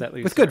Christians, at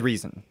least. With good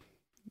reason.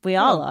 We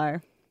all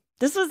are.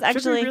 This was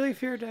actually... Should we really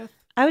fear death?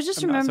 I was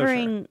just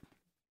remembering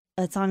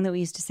a song that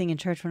we used to sing in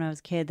church when I was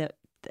a kid that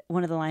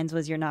one of the lines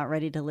was, "You're not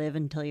ready to live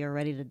until you're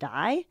ready to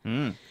die."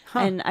 And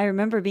I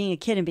remember being a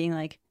kid and being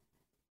like,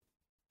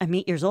 I'm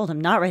 8 years old. I'm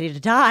not ready to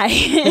die.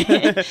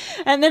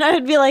 And then I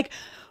would be like,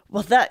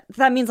 well, that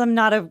means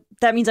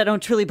that means I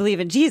don't truly believe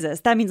in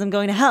Jesus. That means I'm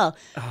going to hell.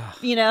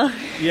 You know?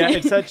 Yeah,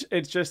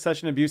 it's just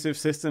such an abusive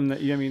system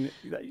that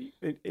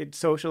it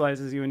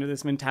socializes you into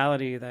this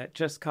mentality that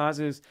just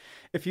causes,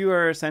 if you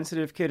are a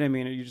sensitive kid, I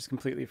mean, you just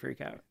completely freak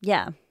out.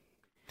 Yeah.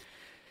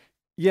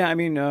 Yeah, I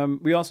mean,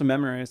 we also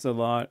memorized a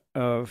lot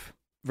of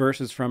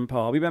verses from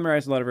Paul. We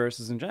memorized a lot of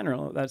verses in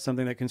general. That's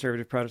something that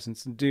conservative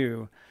Protestants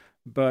do.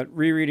 But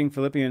rereading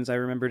Philippians, I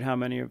remembered how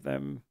many of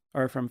them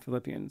are from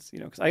Philippians,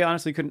 because I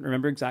honestly couldn't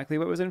remember exactly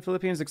what was in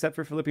Philippians, except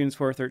for Philippians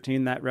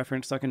 4:13. That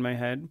reference stuck in my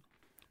head.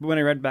 But when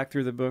I read back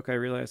through the book, I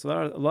realized a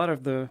lot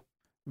of the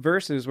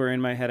verses were in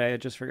my head. I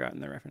had just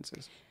forgotten the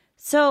references.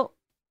 So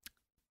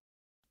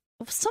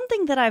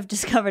something that I've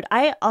discovered,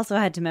 I also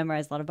had to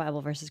memorize a lot of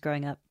Bible verses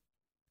growing up.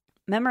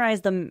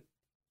 Memorize them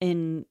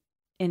in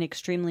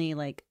extremely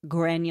like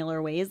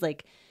granular ways.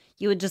 Like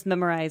you would just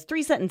memorize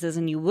 3 sentences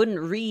and you wouldn't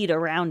read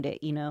around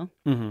it,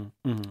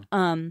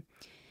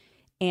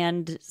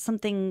 And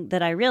something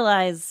that I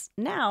realize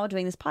now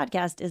doing this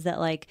podcast is that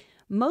like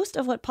most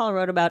of what Paul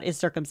wrote about is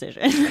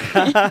circumcision.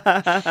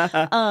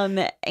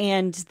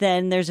 And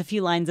then there's a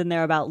few lines in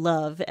there about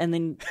love, and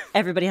then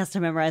everybody has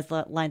to memorize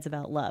lines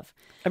about love.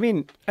 I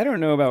mean, I don't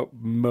know about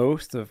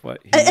most of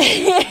what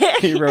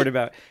he wrote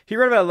about. He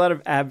wrote about a lot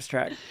of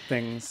abstract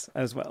things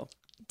as well.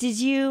 Did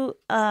you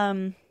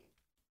have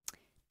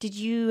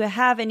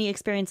any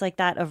experience like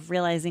that of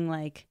realizing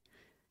like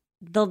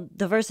the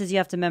verses you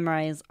have to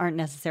memorize aren't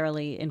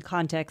necessarily in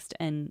context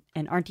and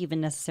aren't even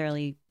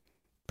necessarily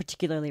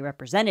particularly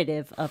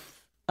representative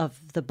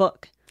of the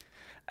book?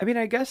 I mean,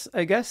 I guess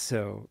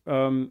so.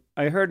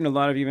 I heard in a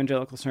lot of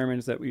evangelical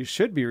sermons that we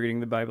should be reading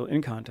the Bible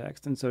in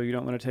context, and so you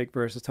don't want to take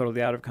verses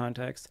totally out of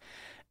context.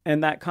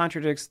 And that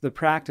contradicts the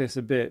practice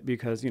a bit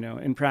because,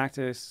 in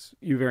practice,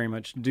 you very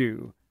much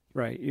do,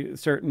 right?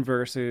 Certain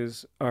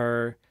verses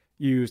are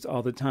used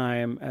all the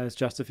time as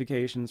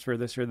justifications for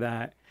this or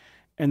that.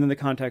 And then the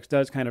context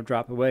does kind of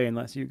drop away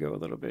unless you go a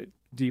little bit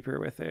deeper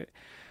with it.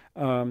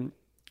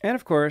 And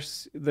of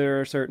course,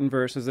 there are certain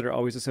verses that are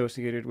always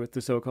associated with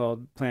the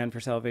so-called plan for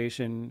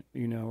salvation,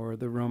 or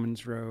the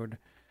Romans road.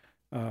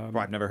 Well,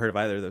 I've never heard of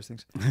either of those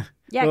things.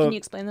 Yeah, can you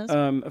explain those?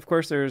 Of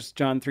course, there's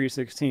John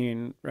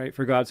 3:16, right?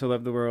 For God so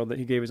loved the world that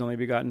he gave his only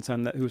begotten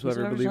Son, that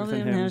whosoever believeth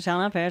in him shall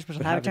not perish, but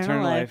shall have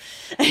eternal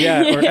life.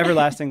 Yeah, or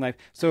everlasting life.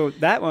 So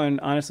that one,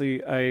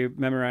 honestly, I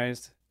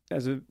memorized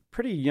as a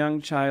pretty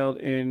young child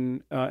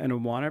in an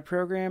Awana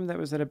program that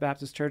was at a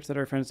Baptist church that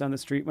our friends down the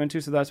street went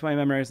to. So that's why I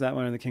memorized that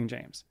one in the King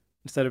James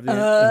instead of the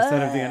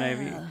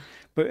NIV.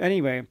 But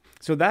anyway,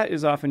 so that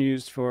is often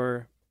used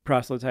for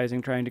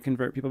proselytizing, trying to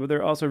convert people. But there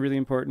are also really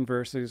important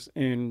verses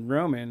in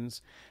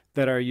Romans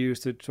that are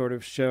used to sort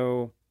of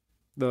show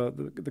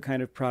the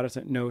kind of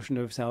Protestant notion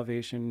of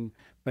salvation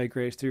by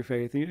grace through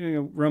faith.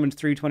 Romans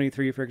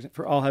 3:23, for example,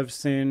 for all have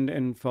sinned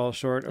and fall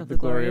short of the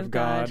glory of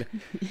God,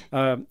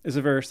 is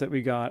a verse that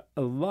we got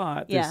a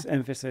lot. This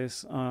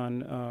emphasis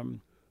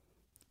on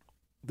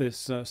this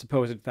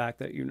supposed fact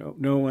that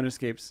no one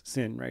escapes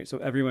sin, right? So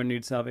everyone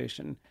needs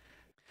salvation.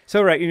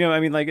 So right,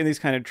 like in these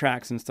kind of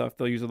tracts and stuff,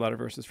 they'll use a lot of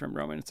verses from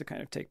Romans to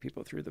kind of take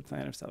people through the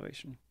plan of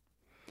salvation.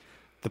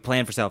 The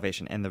plan for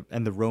salvation and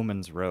the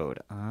Romans road.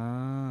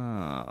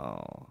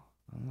 Oh,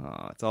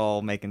 it's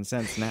all making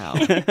sense now.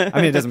 I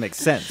mean, it doesn't make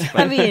sense,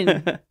 but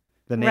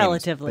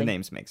relatively. The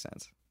names make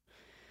sense.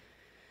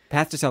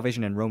 Path to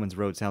Salvation and Romans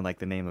road sound like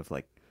the name of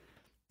like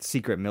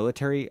secret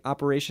military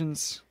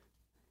operations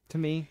to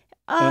me.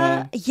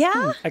 Yeah.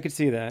 I could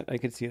see that.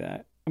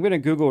 I'm going to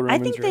Google Romans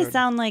road. I think they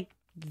sound like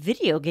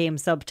video game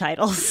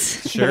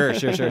subtitles. Sure.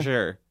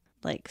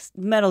 Like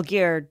Metal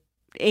Gear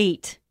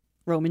 8.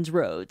 Romans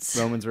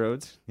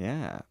roads.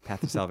 Yeah. Path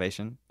to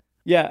Salvation.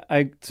 Yeah.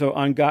 So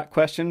on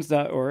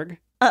gotquestions.org.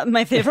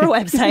 My favorite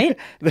website.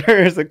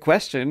 There is a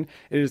question.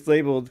 It is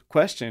labeled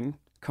question, :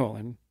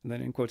 and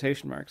then in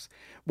quotation marks.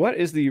 What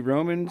is the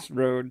Romans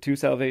road to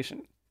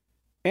salvation?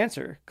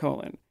 Answer, :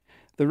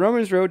 The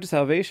Romans Road to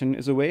Salvation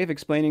is a way of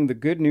explaining the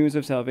good news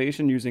of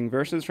salvation using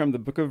verses from the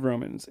book of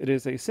Romans. It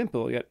is a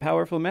simple yet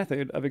powerful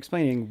method of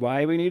explaining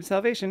why we need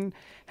salvation,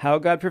 how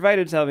God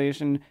provided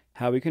salvation,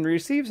 how we can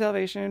receive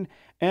salvation,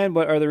 and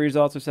what are the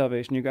results of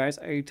salvation. You guys,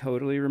 I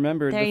totally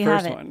remembered the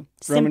first one.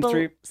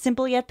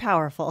 Simple yet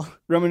powerful.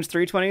 Romans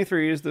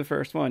 3:23 is the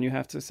first one. You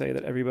have to say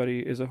that everybody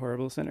is a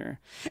horrible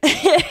sinner.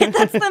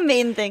 That's the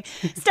main thing.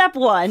 Step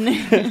 1.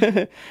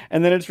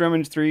 And then it's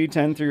Romans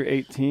 3:10 through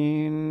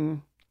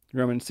 18.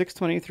 Romans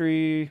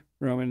 6:23,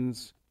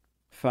 Romans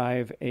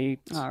 5:8.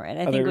 All right,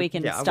 I think we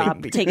can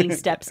stop taking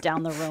steps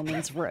down the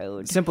Romans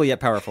road. Simple yet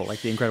powerful, like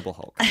the Incredible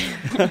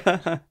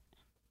Hulk.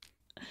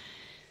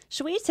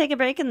 Should we take a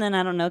break and then,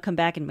 I don't know, come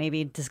back and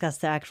maybe discuss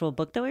the actual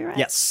book that we read?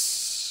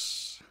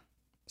 Yes.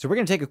 So we're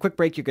going to take a quick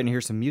break. You're going to hear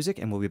some music,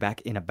 and we'll be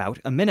back in about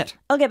a minute.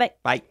 Okay, bye.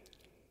 Bye.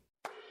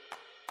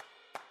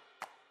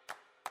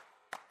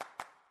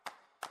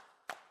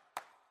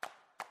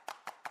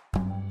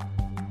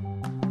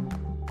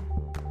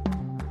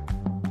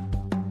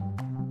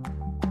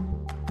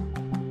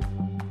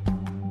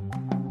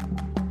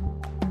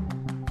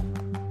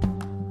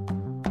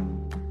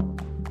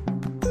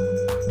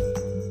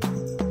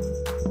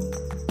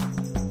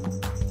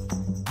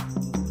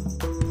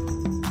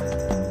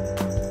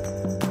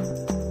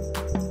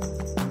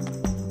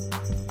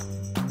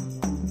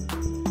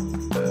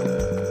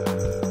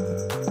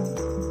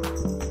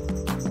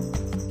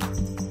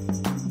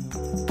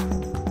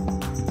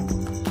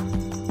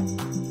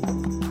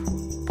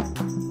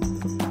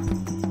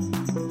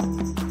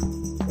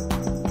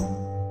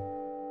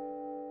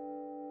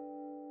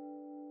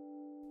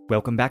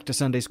 Welcome back to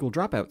Sunday School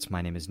Dropouts.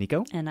 My name is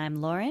Nico. And I'm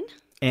Lauren.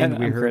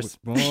 And I'm Chris.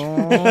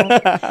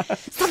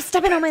 Stop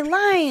stepping on my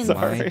line.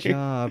 Sorry. My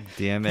job,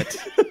 damn it.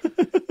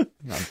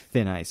 You're on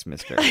thin ice,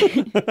 mister.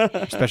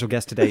 Our special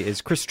guest today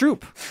is Chris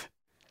Stroop.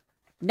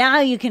 Now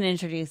you can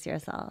introduce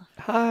yourself.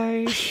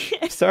 Hi.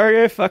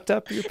 Sorry I fucked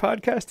up your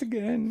podcast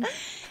again.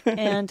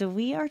 And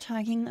we are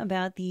talking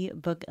about the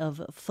book of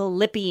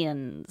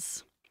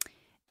Philippians.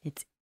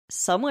 It's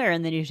somewhere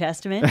in the New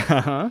Testament.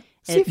 Uh-huh.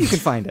 See if you can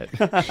find it.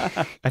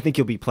 I think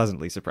you'll be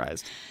pleasantly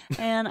surprised.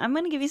 And I'm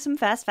going to give you some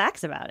fast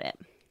facts about it.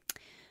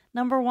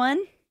 Number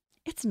 1,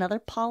 it's another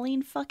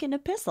Pauline fucking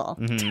epistle.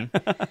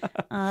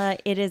 Mm-hmm.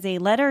 It is a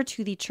letter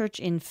to the church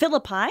in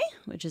Philippi,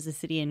 which is a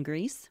city in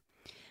Greece.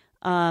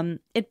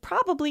 It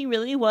probably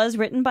really was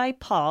written by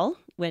Paul,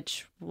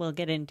 which we'll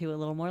get into a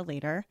little more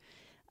later,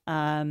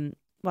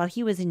 while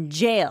he was in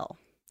jail.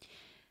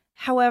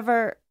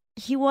 However,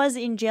 he was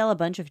in jail a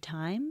bunch of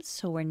times,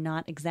 so we're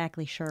not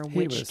exactly sure which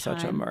time. He was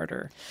such a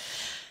martyr.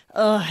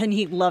 Oh, and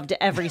he loved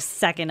every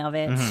second of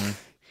it. Mm-hmm.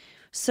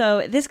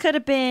 So he could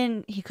have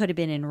been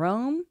in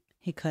Rome.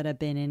 He could have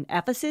been in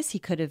Ephesus. He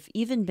could have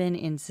even been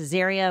in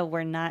Caesarea.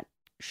 We're not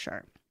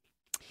sure.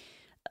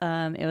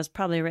 It was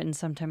probably written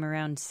sometime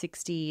around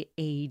 60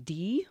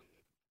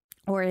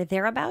 AD or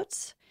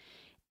thereabouts.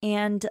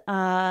 And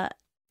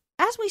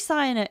as we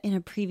saw in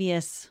a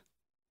previous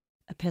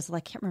epistle, I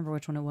can't remember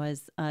which one it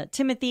was.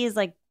 Timothy is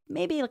like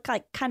maybe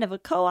like kind of a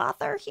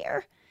co-author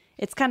here.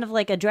 It's kind of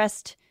like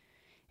addressed.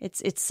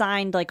 It's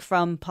signed like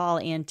from Paul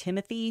and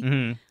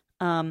Timothy,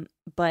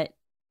 but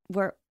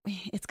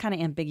it's kind of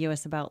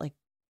ambiguous about like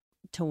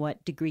to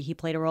what degree he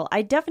played a role.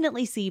 I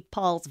definitely see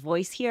Paul's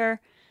voice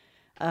here.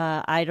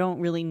 I don't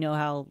really know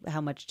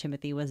how much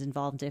Timothy was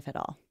involved, if at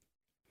all.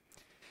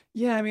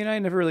 Yeah, I mean, I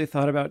never really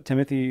thought about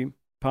Timothy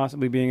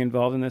possibly being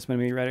involved in this when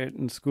we read it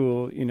in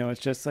school. You know,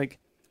 it's just like,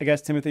 I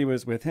guess Timothy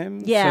was with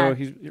him. Yeah. So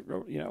he's,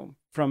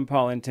 from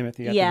Paul and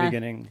Timothy at the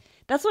beginning.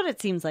 That's what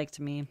it seems like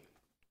to me.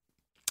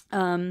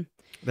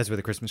 That's where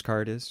the Christmas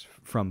card is,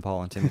 from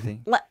Paul and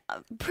Timothy.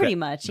 Pretty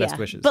much, best yeah.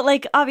 wishes. But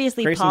like,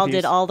 obviously, Grace Paul and did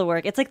peace. all the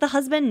work. It's like the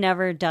husband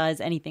never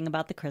does anything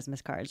about the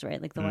Christmas cards,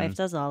 right? Like the wife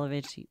does all of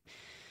it. She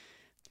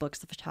books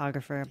the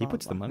photographer. He blah,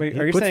 puts blah, the blah. money. Wait,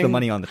 are He you puts the saying-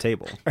 money on the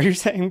table. Are you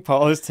saying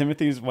Paul is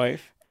Timothy's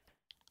wife?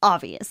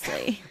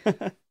 Obviously.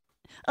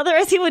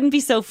 Otherwise, he wouldn't be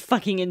so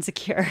fucking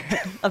insecure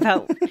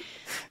about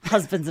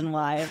husbands and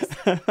wives.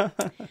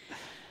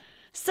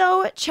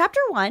 So, chapter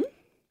 1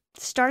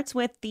 starts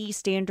with the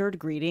standard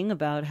greeting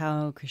about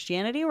how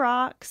Christianity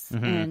rocks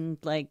and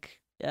like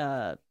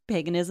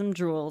paganism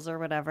drools or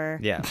whatever.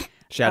 Yeah.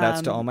 Shout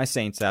outs to all my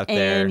saints out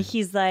there. And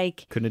he's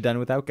like, Couldn't have done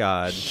without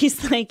God.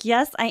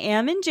 yes, I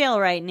am in jail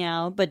right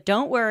now, but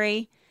don't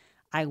worry.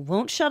 I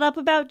won't shut up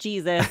about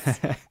Jesus.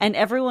 And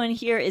everyone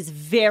here is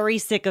very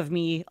sick of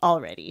me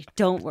already.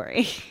 Don't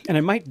worry. And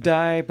I might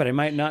die, but I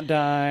might not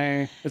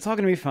die. It's all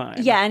going to be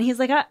fine. Yeah, and he's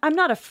like, I'm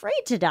not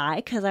afraid to die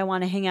because I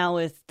want to hang out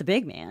with the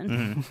big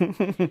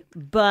man.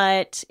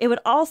 But it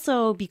would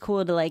also be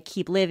cool to like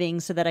keep living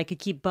so that I could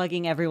keep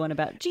bugging everyone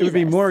about Jesus. It would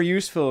be more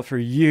useful for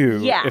you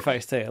Yeah. if I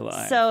stay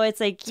alive. So it's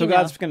like, So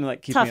God's going to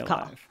like keep tough me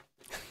call.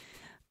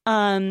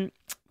 alive.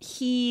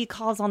 He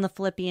calls on the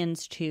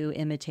Philippians to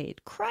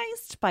imitate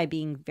Christ by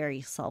being very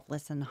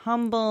selfless and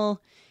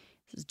humble.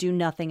 He says, do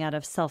nothing out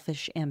of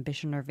selfish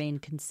ambition or vain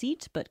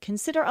conceit, but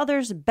consider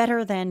others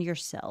better than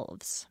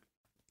yourselves.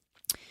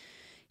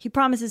 he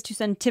promises to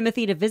send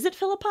Timothy to visit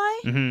Philippi.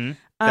 Mm-hmm.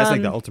 That's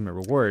like the ultimate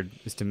reward,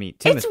 is to meet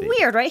Timothy. It's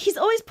weird, right? He's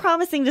always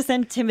promising to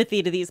send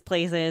Timothy to these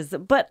places,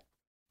 but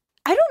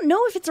I don't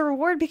know if it's a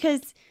reward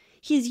because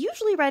he's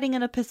usually writing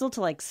an epistle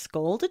to like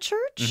scold a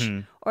church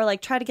or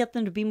like try to get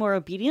them to be more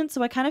obedient.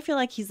 So I kind of feel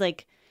like he's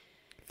like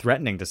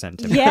threatening to send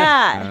Timothy.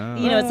 Yeah.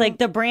 You know, it's like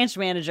the branch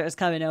manager is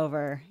coming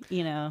over,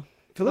 you know.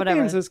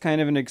 Philippians is kind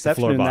of an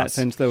exception in that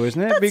sense, though,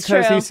 isn't it? That's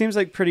because true. He seems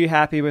like pretty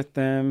happy with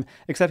them,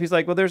 except he's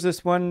like, well, there's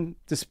this one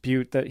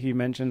dispute that he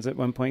mentions at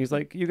one point. He's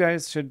like, you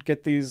guys should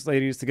get these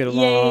ladies to get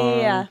along.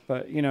 Yeah.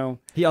 But, you know.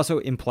 He also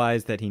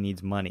implies that he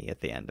needs money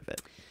at the end of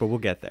it, but we'll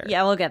get there.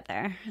 Yeah, we'll get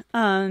there.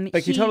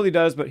 He totally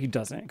does, but he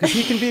doesn't. Because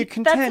he can be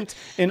content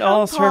in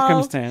all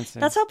circumstances.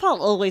 That's how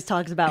Paul always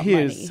talks about money.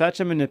 He is such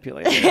a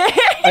manipulator.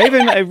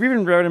 I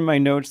even wrote in my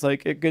notes,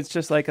 like, it's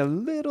just like a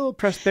little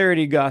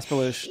prosperity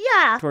gospel-ish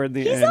toward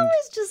the end. He's always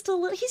just a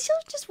little, he's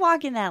just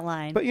walking that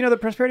line. But, you know, the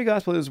prosperity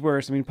gospel is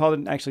worse. I mean, Paul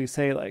didn't actually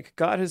say, like,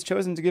 God has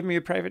chosen to give me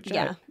a private jet.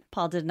 Yeah,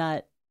 Paul did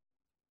not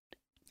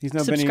He's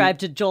no subscribe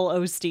to Joel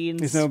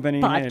Osteen's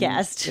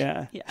podcast.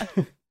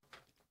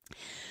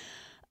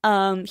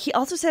 Yeah. He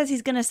also says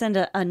he's going to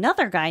send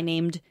another guy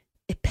named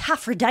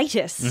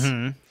Epaphroditus.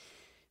 Mm-hmm.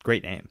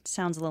 Great name.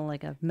 Sounds a little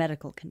like a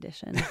medical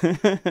condition,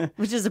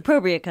 which is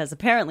appropriate because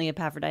apparently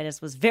Epaphroditus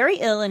was very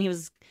ill and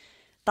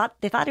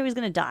they thought he was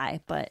going to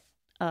die, but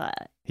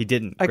he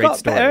didn't. Great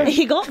story. Better.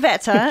 He got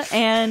better,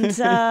 and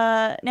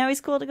now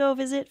he's cool to go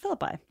visit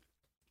Philippi.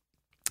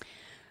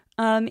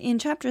 In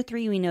chapter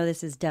 3, we know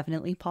this is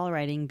definitely Paul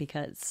writing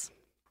because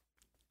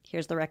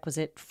here's the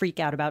requisite freak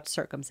out about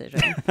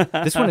circumcision.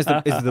 This one is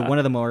the one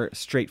of the more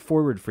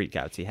straightforward freak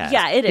outs he has.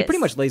 Yeah, it is. He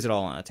pretty much lays it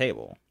all on a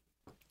table.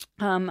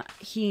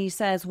 He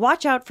says,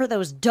 watch out for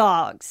those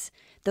dogs,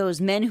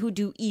 those men who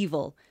do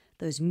evil,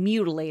 those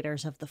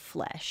mutilators of the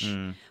flesh.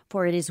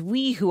 For it is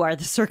we who are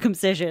the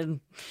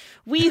circumcision,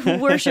 we who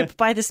worship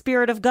by the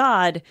Spirit of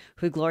God,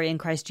 who glory in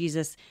Christ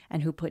Jesus,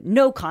 and who put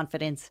no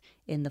confidence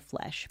in the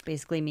flesh.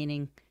 Basically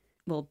meaning,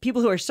 well,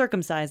 people who are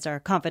circumcised are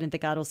confident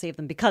that God will save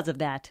them because of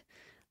that,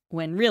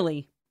 when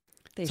really...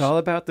 It's all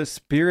about the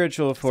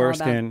spiritual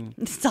foreskin.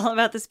 It's all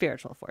about the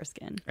spiritual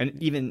foreskin. And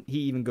he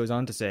even goes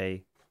on to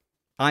say,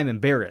 I'm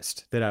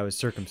embarrassed that I was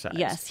circumcised.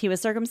 Yes, he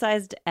was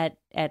circumcised at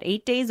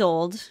 8 days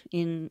old,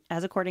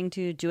 as according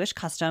to Jewish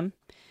custom.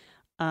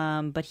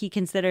 But he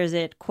considers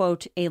it,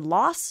 quote, a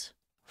loss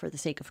for the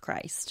sake of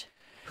Christ,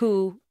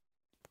 who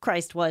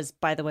Christ was,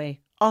 by the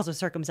way, also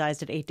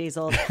circumcised at 8 days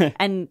old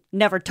and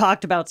never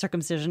talked about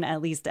circumcision,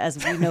 at least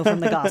as we know from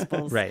the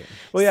Gospels. Right.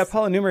 Well, yeah,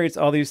 Paul enumerates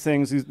all these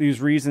things, these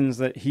reasons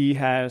that he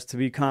has to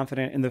be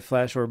confident in the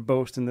flesh or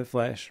boast in the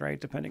flesh, right?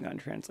 Depending on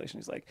translation.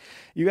 He's like,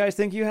 you guys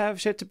think you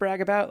have shit to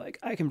brag about? Like,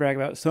 I can brag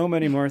about so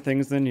many more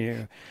things than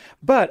you.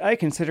 But I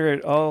consider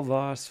it all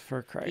loss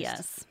for Christ.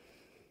 Yes.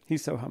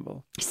 He's so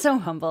humble. So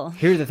humble.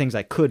 Here are the things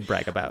I could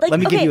brag about. Let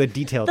me give you a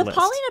detailed list. The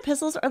Pauline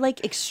epistles are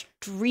like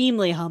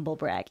extremely humble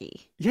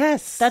braggy.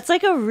 Yes. That's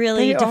like a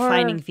really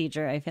defining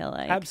feature, I feel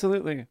like.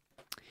 Absolutely.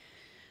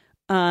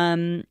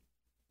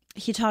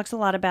 He talks a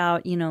lot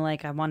about, you know,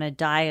 like, I want to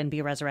die and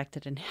be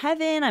resurrected in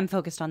heaven. I'm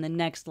focused on the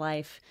next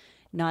life,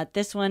 not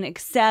this one,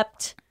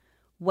 except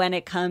when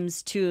it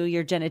comes to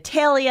your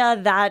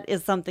genitalia. That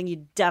is something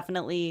you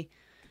definitely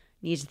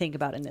need to think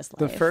about in this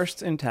life. The first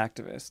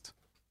intactivist.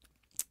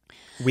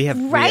 We have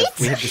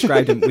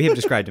described him. We have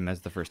described him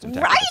as the first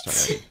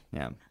intactivist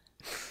already.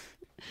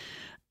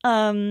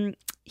 Yeah.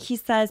 He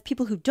says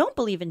people who don't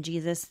believe in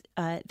Jesus,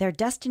 their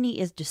destiny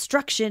is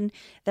destruction.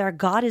 Their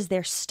God is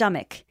their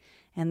stomach,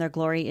 and their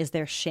glory is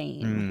their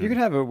shame. You could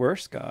have a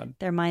worse God.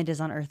 Their mind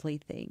is on earthly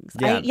things.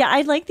 Yeah.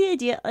 I like the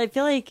idea. I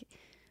feel like,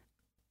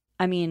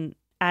 I mean,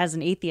 as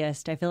an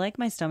atheist, I feel like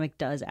my stomach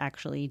does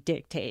actually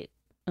dictate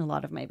a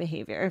lot of my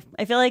behavior.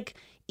 I feel like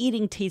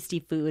eating tasty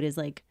food is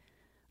like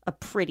a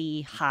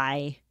pretty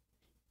high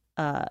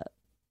on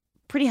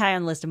the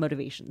list of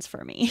motivations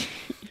for me.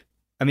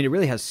 I mean, it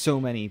really has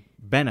so many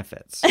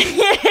benefits.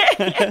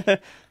 I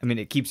mean,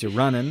 it keeps you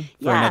running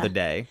for another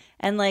day.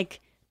 And like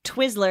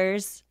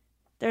Twizzlers,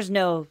 there's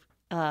no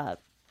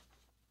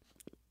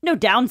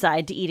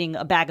downside to eating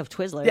a bag of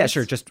Twizzlers. Yeah,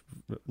 sure. Just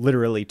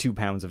literally 2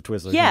 pounds of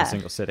Twizzlers in a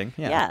single sitting.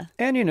 Yeah.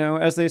 And, you know,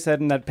 as they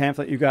said in that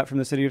pamphlet you got from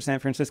the city of San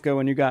Francisco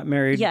when you got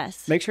married,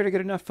 make sure to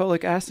get enough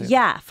folic acid.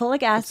 Yeah,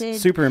 folic acid.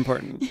 It's super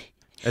important.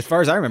 As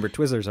far as I remember,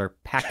 Twizzlers are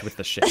packed with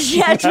the shit.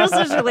 Yeah,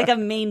 Twizzlers are like a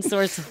main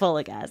source of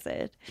folic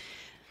acid.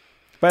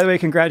 By the way,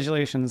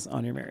 congratulations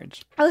on your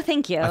marriage. Oh,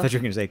 thank you. I thought you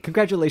were going to say,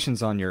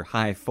 congratulations on your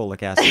high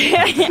folic acid.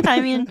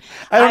 I mean,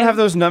 I don't have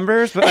those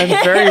numbers, but I'm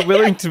very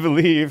willing to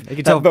believe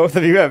that both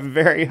of you have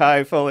very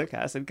high folic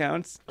acid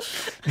counts.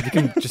 You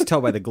can just tell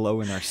by the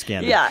glow in our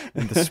skin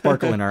and the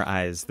sparkle in our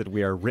eyes that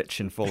we are rich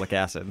in folic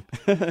acid.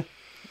 It's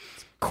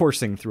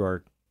coursing through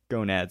our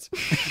gonads.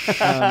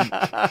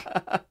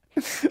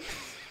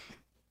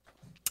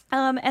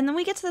 And then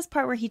we get to this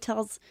part where he's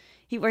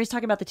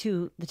talking about the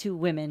two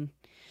women.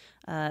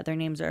 Their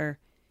names are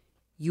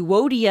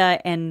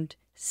Euodia and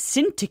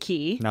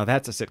Syntyche. Now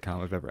that's a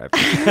sitcom I've ever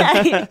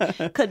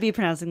heard. Could be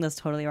pronouncing this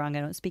totally wrong.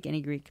 I don't speak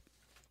any Greek.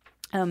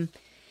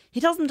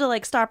 them to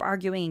like stop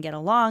arguing and get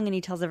along, and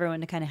he tells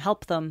everyone to kind of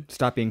help them.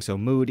 Stop being so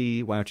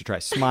moody. Why don't you try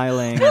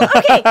smiling? Well,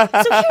 okay, so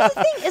here's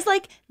the thing: is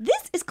like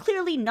this is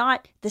clearly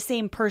not the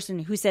same person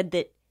who said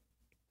that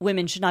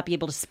women should not be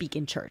able to speak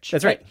in church.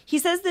 That's right. He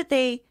says that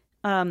they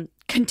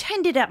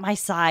contended at my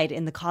side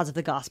in the cause of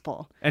the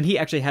gospel. And he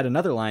actually had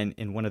another line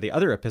in one of the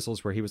other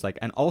epistles where he was like,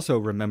 and also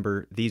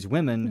remember these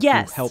women who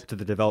helped to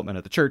the development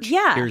of the church.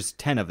 Yeah. Here's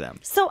 10 of them.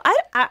 So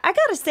I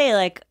gotta say,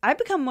 like, I've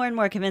become more and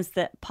more convinced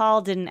that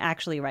Paul didn't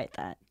actually write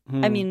that.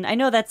 I mean, I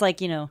know that's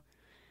like,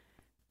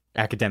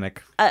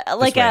 academic.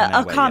 Like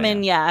a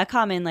common, a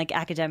common like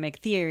academic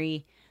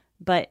theory.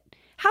 But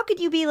how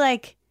could you be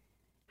like,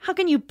 how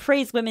can you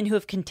praise women who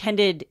have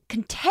contended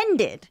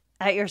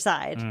at your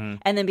side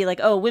and then be like,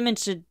 oh, women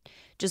should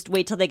just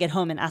wait till they get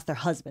home and ask their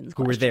husbands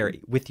who were there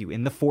with you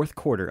in the fourth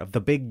quarter of the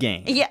big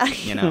game.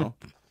 Yeah.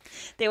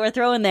 They were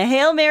throwing the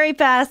Hail Mary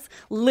pass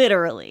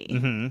literally.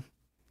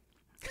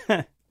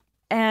 Mm-hmm.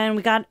 And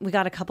we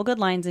got a couple good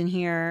lines in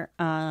here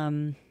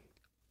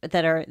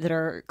that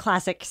are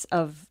classics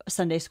of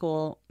Sunday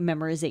school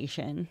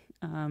memorization.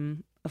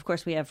 Of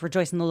course, we have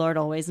 "Rejoice in the Lord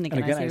always," and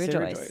again I say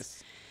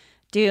rejoice.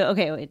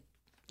 Wait.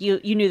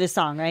 You knew this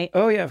song, right?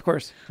 Oh yeah, of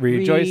course.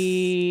 Rejoice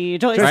in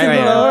the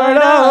Lord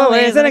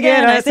always, and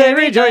again I say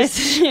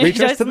rejoice.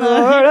 Rejoice in the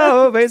Lord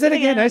always, and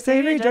again I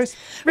say rejoice.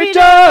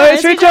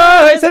 Rejoice,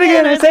 rejoice, and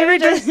again I say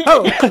rejoice.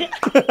 Oh,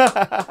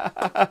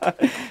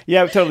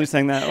 yeah, we totally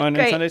sang that one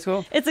in Sunday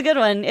school. It's a good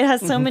one. It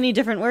has so many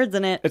different words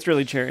in it. It's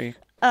really cheery.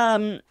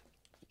 And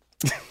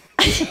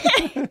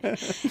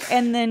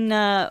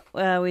then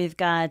we've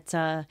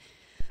got.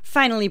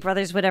 Finally,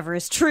 brothers, whatever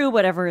is true,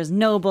 whatever is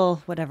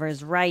noble, whatever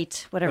is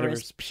right, whatever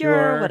is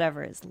pure,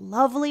 whatever is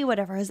lovely,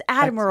 whatever is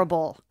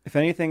admirable. If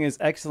anything is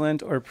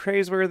excellent or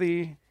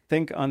praiseworthy,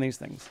 think on these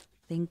things.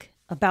 Think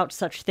about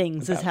such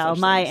things is how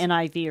my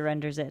NIV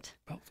renders it.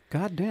 Oh,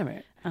 God damn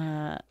it.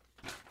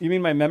 You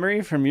mean my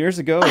memory from years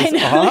ago is I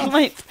know, off?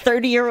 my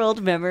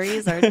 30-year-old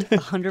memories are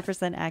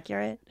 100%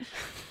 accurate.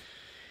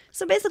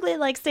 So basically,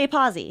 like, stay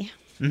posy.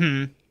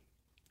 Mm-hmm.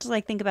 Just,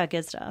 like, think about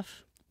good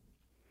stuff.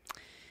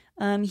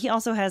 He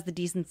also has the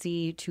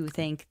decency to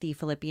thank the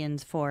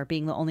Philippians for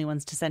being the only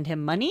ones to send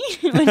him money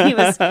when he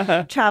was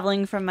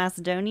traveling from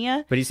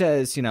Macedonia. But he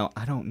says,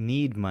 I don't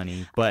need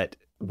money, but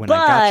when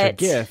I got your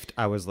gift,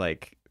 I was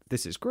like,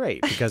 this is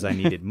great because I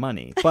needed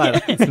money.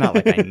 But it's not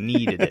like I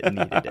needed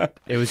it.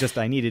 It was just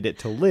I needed it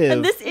to live,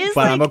 and this is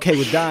but I'm okay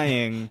with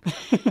dying.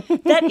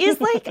 That is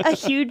like a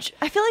huge...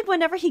 I feel like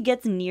whenever he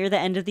gets near the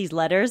end of these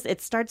letters, it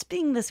starts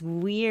being this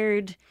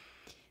weird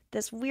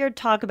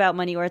talk about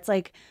money where it's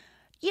like,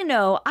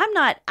 I'm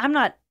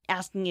not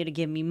asking you to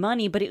give me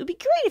money, but it would be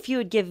great if you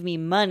would give me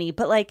money.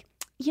 But like,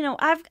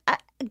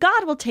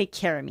 God will take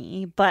care of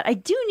me, but I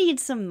do need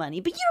some money.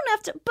 But you don't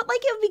have to. But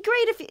like, it would be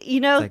great if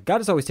Like,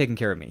 God is always taking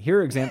care of me. Here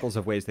are examples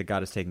of ways that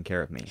God has taken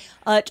care of me.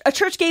 A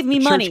church gave me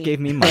money. Church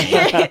gave me money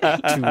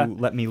to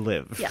let me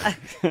live. Yeah.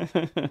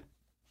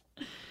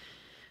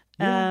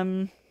 I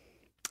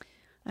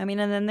mean,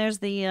 and then there's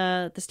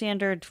the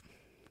standard.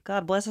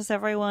 God bless us,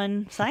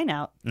 everyone. Sign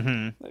out.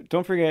 Mm-hmm.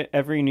 Don't forget,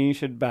 every knee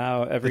should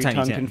bow, every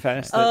tongue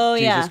confess that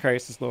Jesus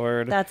Christ is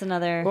Lord. That's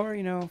another. Or,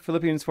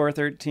 Philippians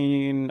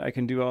 4:13, I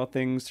can do all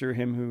things through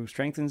him who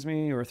strengthens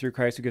me, or through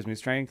Christ who gives me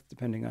strength,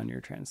 depending on your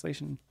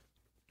translation.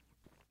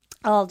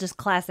 All just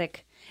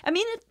classic. I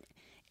mean,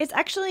 it's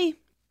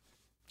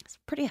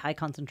pretty high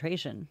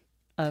concentration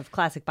of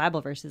classic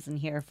Bible verses in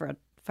here for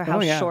how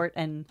short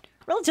and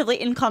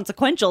relatively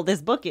inconsequential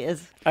this book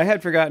is. I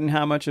had forgotten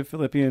how much of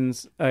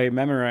Philippians I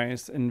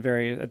memorized at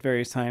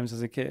various times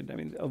as a kid. I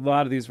mean, a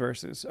lot of these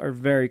verses are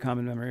very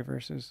common memory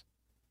verses.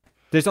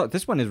 This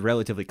one is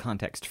relatively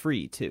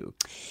context-free, too.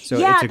 So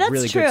it's a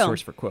really good source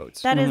for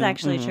quotes. That is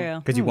actually true.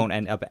 Because you won't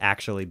end up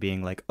actually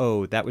being like,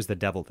 oh, that was the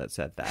devil that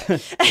said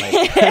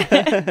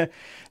that.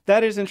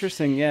 That is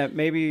interesting. Yeah,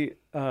 maybe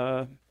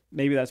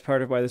that's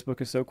part of why this book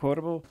is so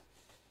quotable.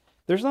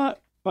 There's not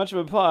much of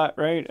a plot,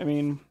 right? I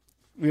mean...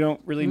 We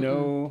don't really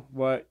know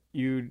what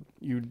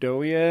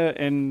Euodia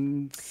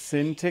and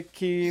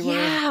Syntyche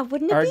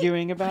were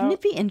arguing about. Wouldn't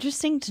it be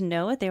interesting to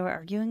know what they were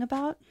arguing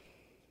about?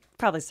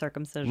 Probably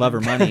circumcision. Love or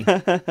money.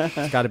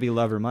 It's got to be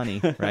love or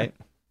money, right?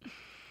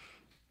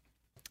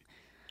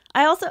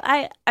 I also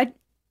I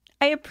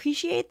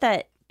appreciate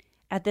that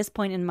at this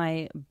point in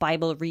my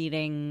Bible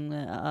reading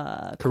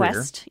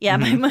quest,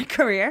 my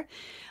career,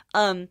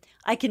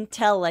 I can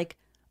tell like,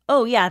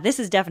 oh yeah, this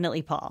is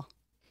definitely Paul.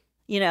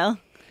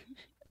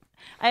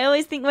 I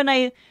always think when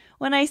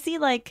I see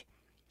like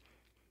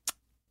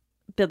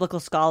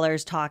biblical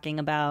scholars talking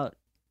about,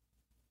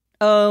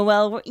 oh,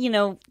 well,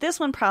 this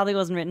one probably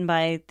wasn't written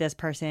by this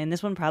person.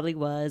 This one probably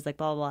was, like,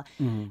 blah, blah,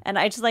 blah. Mm-hmm. And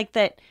I just like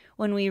that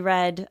when we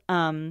read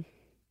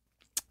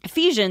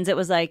Ephesians, it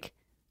was like,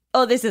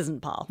 oh, this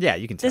isn't Paul. Yeah,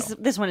 you can tell.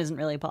 This one isn't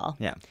really Paul.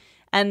 Yeah.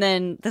 And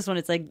then this one,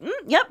 it's like,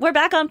 yep, we're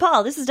back on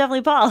Paul. This is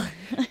definitely Paul.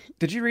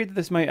 Did you read that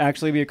this might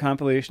actually be a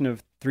compilation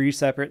of 3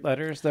 separate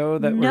letters, though,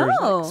 that were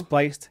like,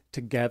 spliced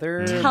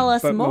together? Tell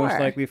us but more. Most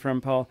likely from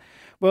Paul.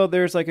 Well,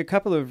 there's like a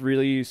couple of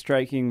really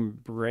striking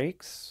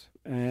breaks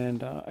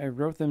and I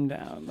wrote them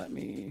down. Let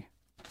me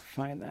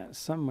find that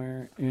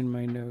somewhere in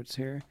my notes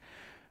here.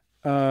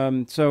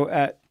 So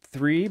at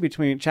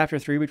chapter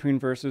 3, between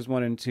verses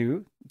 1 and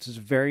 2, this is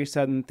a very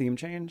sudden theme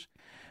change.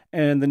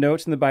 And the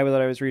notes in the Bible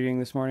that I was reading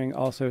this morning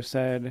also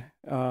said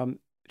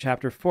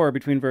chapter 4,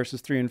 between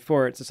verses 3 and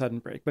 4, it's a sudden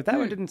break. But that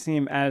one didn't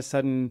seem as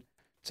sudden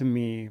to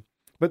me.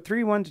 But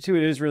 3, 1 to 2,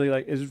 it is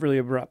really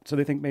abrupt. So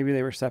they think maybe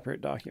they were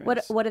separate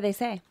documents. What do they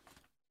say?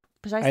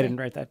 Precisely. I didn't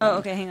write that down. Oh,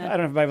 okay, hang on. I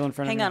don't have a Bible in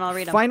front of me. Hang on, I'll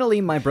read them.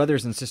 Finally, my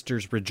brothers and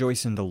sisters,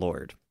 rejoice in the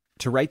Lord.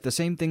 To write the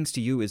same things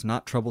to you is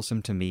not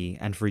troublesome to me,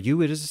 and for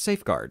you it is a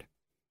safeguard.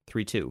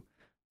 3:2.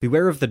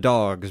 Beware of the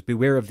dogs,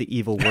 beware of the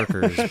evil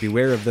workers,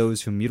 beware of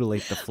those who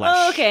mutilate the flesh.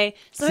 Oh, okay.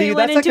 So See, he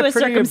went that's into like a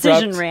pretty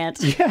circumcision abrupt-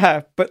 rant.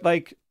 Yeah, but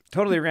like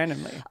totally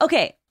randomly.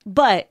 Okay,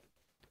 but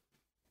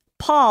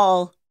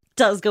Paul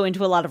does go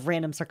into a lot of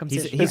random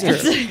circumcision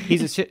rants.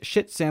 He's a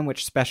shit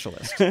sandwich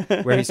specialist,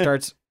 where he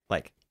starts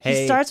like,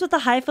 hey. He starts with the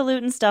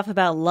highfalutin stuff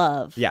about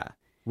love. Yeah,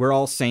 we're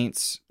all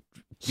saints.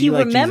 He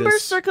like remembers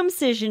Jesus.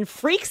 circumcision,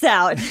 freaks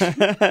out,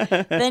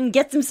 then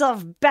gets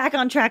himself back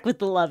on track with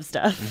the love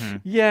stuff. Mm-hmm.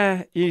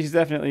 Yeah, he's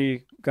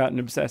definitely got an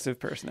obsessive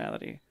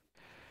personality.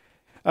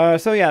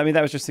 So yeah, I mean,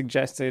 that was just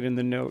suggested in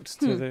the notes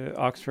to the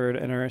Oxford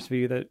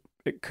NRSV that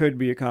it could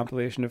be a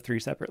compilation of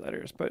 3 separate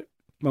letters, but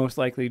most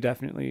likely,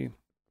 definitely,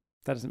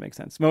 that doesn't make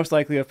sense. Most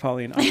likely of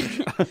Pauline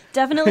authorship.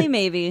 Definitely,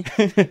 maybe.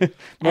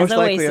 Most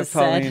likely Oasis of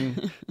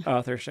Pauline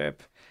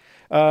authorship.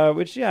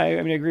 Which, yeah,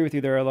 I mean, I agree with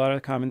you. There are a lot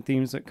of common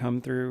themes that come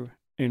through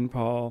in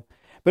Paul.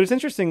 But it's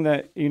interesting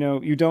that,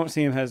 you don't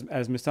see him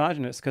as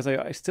misogynist, because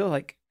I still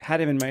like had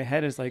him in my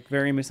head as like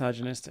very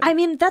misogynistic. I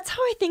mean, that's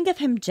how I think of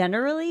him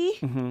generally.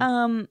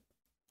 Mhm.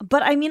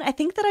 But I mean, I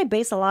think that I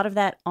base a lot of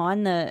that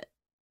on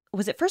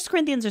was it 1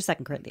 Corinthians or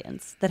 2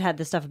 Corinthians that had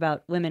the stuff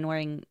about women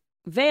wearing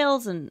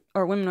veils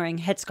or women wearing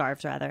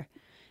headscarves rather,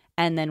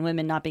 and then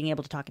women not being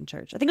able to talk in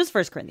church. I think it was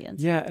 1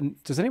 Corinthians. Yeah,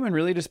 and does anyone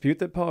really dispute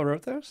that Paul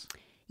wrote those?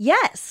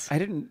 Yes. I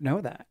didn't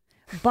know that.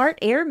 Bart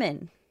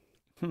Ehrman,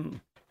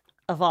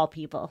 of all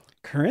people.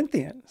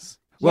 Corinthians.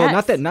 Well,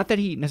 Yes. not that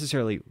he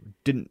necessarily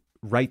didn't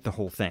write the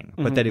whole thing,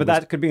 but that it was,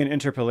 that could be an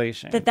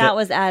interpolation. That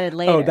was added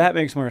later. Oh, that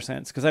makes more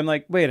sense, because I'm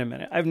like, wait a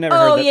minute. I've never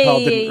Oh, heard that yeah, Paul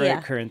yeah, didn't yeah.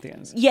 write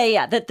Corinthians.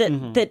 Yeah. That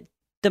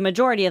the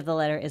majority of the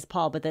letter is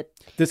Paul, but that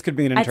This could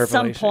be an at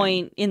interpolation. some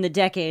point in the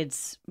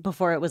decades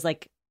before it was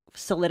like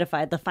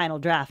solidified, the final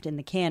draft in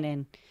the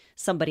canon,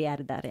 somebody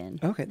added that in.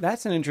 Okay,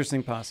 that's an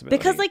interesting possibility.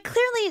 Because like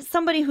clearly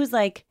somebody who's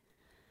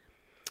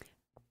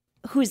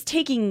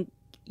taking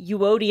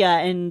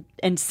Euodia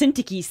and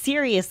Syntyche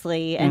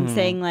seriously and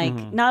saying like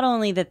not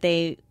only that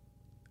they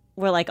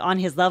were like on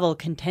his level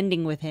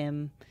contending with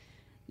him,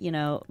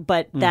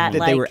 but that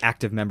like they were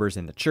active members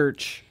in the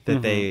church,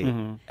 that they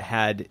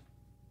had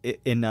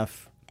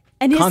enough,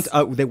 and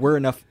they were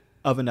enough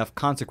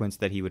consequence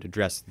that he would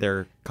address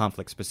their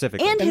conflict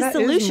specifically. and And his that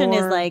is solution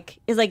more-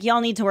 is like y'all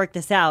need to work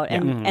this out,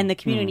 and the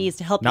community is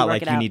to help Not you work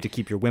like it you out. need to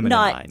keep your women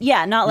not in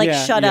line. not like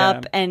Yeah, shut yeah.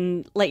 up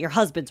and let your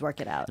husbands work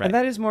it out. And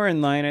that is more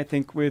in line, I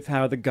think, with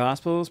how the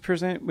Gospels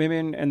present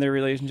women and their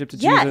relationship to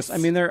Yes. Jesus. I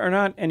mean, there are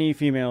not any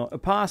female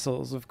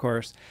apostles, of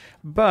course,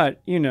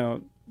 but,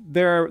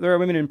 there are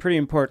women in pretty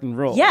important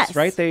roles, Yes.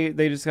 right? They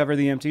discover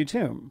the empty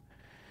tomb.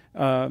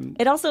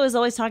 It also is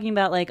always talking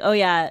about like, oh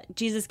yeah,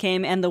 Jesus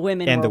came and the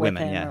women And were the with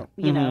women, him.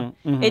 yeah.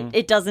 Or,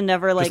 it doesn't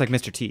ever Just like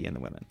Mr. T and the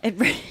women.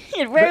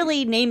 it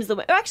rarely names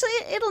the actually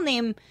it'll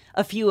name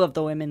a few of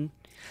the women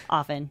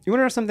often. You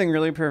want to know something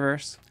really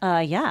perverse?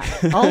 Yeah,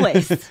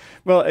 always.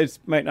 Well, it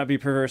might not be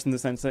perverse in the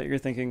sense that you're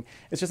thinking.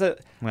 It's just that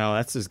Well,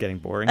 that's just getting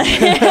boring.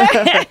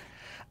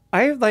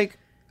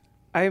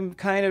 I'm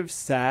kind of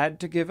sad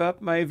to give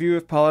up my view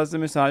of Paul as a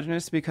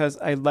misogynist, because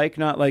I like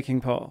not liking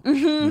Paul.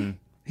 He's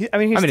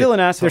still an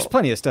asshole. There's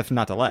plenty of stuff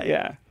not to like.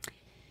 Yeah.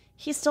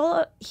 he's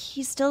still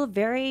he's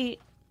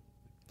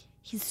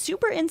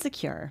super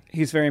insecure.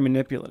 He's very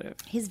manipulative.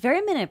 He's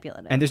very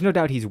manipulative. And there's no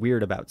doubt he's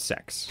weird about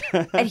sex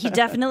And he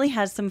definitely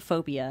has some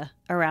phobia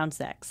around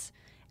sex.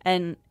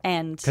 And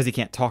because he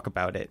can't talk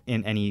about it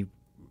in any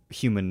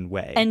human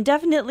way. and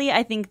definitely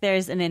I think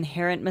there's an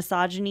inherent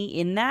misogyny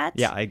in that.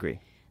 Yeah, I agree.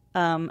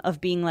 Of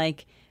being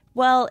like,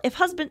 well, it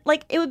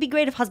would be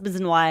great if husbands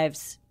and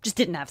wives just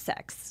didn't have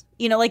sex.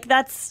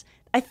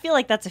 I feel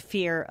like that's a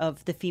fear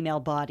of the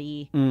female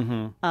body.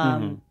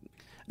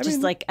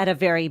 Like at a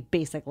very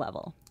basic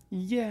level.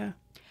 Yeah.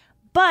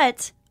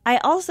 But I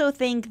also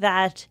think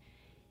that,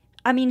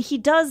 he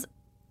does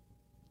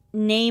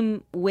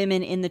name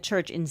women in the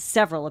church in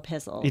several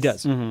epistles. He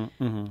does.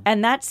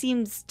 And that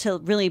seems to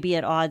really be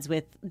at odds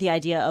with the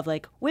idea of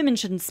like women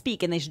shouldn't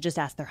speak and they should just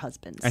ask their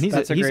husbands. And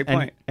That's a great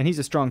point. And he's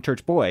a strong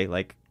church boy.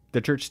 Like, the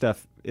church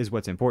stuff is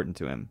what's important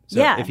to him. So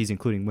Yeah. if he's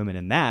including women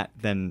in that,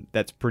 then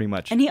that's pretty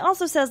much... And he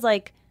also says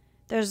like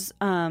there's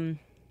what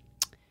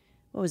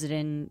was it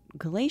in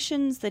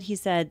Galatians that he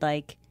said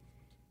like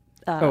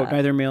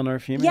neither male nor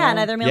female? yeah,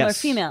 neither male nor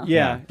Yes. female.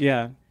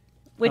 Yeah.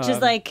 Which is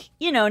like,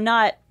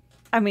 not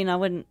I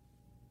wouldn't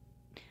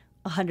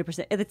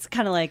 100%. It's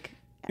kind of like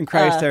In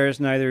Christ there is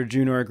neither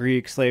Jew nor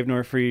Greek, slave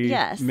nor free,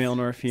 Yes. male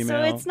nor female.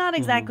 So it's not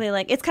exactly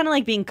like, it's kind of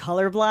like being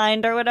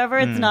colorblind or whatever.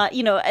 It's not,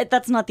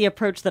 that's not the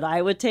approach that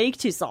I would take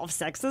to solve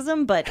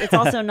sexism, but it's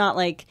also not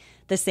like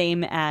the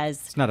same as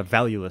It's not a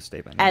valueless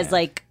statement.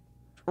 like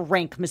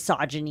rank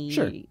misogyny.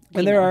 Sure.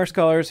 And there are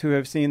scholars who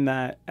have seen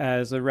that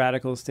as a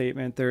radical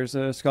statement. There's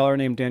a scholar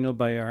named Daniel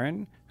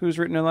Bayarin who's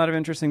written a lot of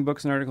interesting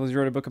books and articles. He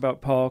wrote a book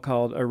about Paul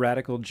called A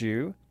Radical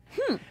Jew.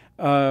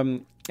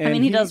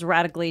 He does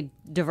radically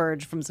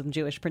diverge from some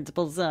Jewish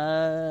principles.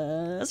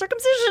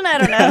 Circumcision, I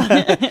don't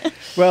know.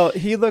 Well,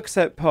 he looks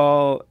at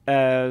Paul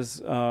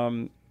as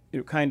kind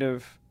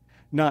of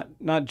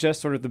not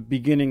just sort of the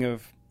beginning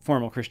of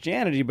formal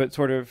Christianity, but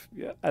sort of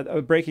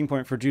a breaking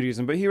point for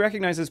Judaism. But he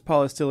recognizes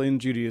Paul is still in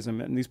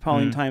Judaism. And in these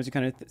Pauline times, he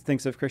kind of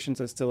thinks of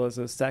Christians as still as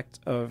a sect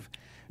of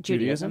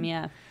Judaism.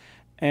 Yeah.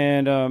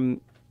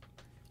 And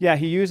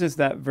he uses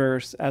that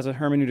verse as a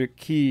hermeneutic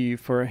key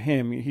for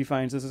him. He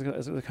finds this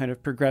as a kind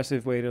of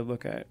progressive way to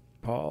look at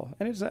Paul.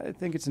 And I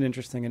think it's an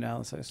interesting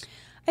analysis.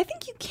 I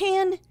think you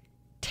can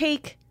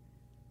take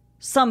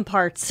some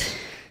parts.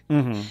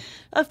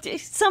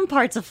 Some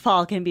parts of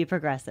Paul can be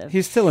progressive.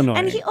 He's still annoying.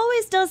 And he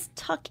always does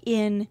tuck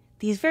in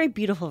these very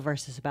beautiful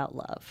verses about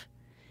love.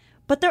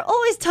 But they're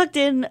always tucked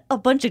in a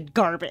bunch of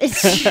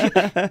garbage,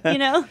 you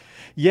know?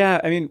 Yeah,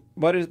 I mean,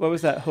 what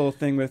was that whole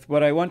thing with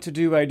what I want to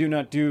do, I do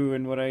not do,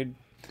 and what I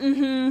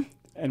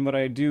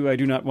do, I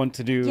do not want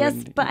to do. Yes,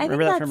 and, but I think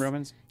remember that from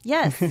Romans?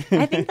 Yes,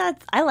 I think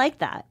I like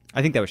that.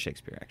 I think that was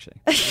Shakespeare, actually.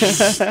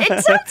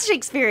 It sounds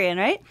Shakespearean,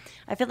 right?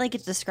 I feel like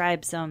it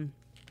describes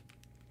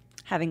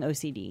having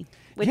OCD,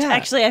 which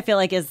actually I feel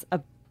like is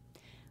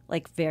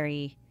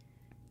very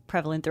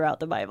prevalent throughout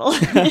the Bible,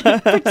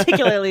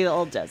 particularly the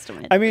Old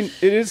Testament. I mean,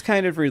 it is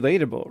kind of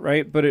relatable,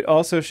 right? But it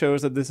also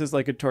shows that this is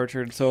like a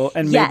tortured soul,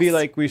 and maybe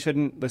like we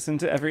shouldn't listen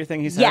to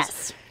everything he says.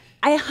 Yes,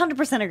 I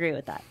 100% agree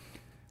with that.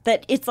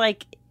 That it's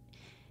like,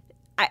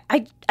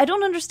 I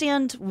don't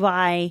understand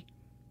why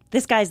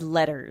this guy's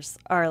letters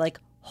are like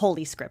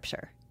holy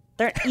scripture.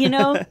 They're,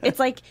 it's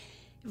like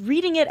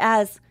reading it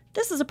as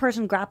this is a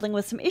person grappling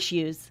with some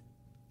issues.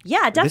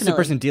 Yeah, definitely. This is a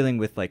person dealing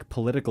with like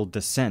political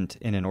dissent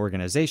in an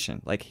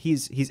organization. Like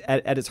he's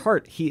at his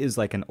heart, he is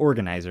like an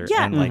organizer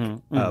and like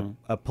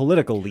a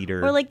political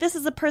leader. Or like this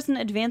is a person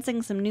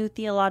advancing some new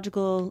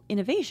theological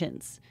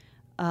innovations,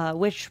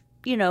 which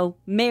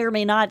may or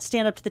may not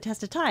stand up to the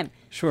test of time.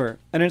 Sure,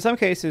 and in some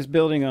cases,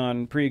 building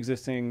on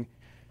pre-existing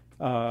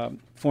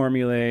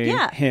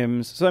formulae,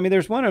 hymns. So I mean,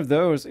 there's one of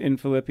those in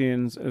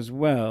Philippians as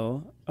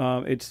well.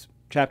 It's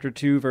chapter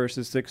 2,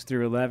 verses 6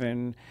 through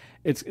 11.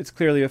 It's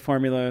clearly a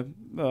formula.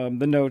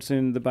 The notes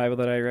in the Bible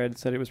that I read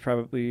said it was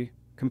probably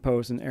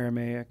composed in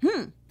Aramaic. I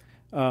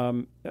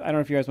don't know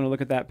if you guys want to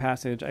look at that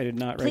passage. I did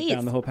not write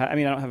down the whole passage. I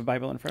mean, I don't have a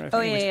Bible in front of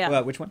me.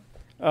 Which one?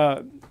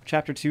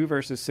 Chapter 2,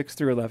 verses 6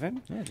 through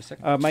 11. Yeah, just a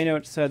second. My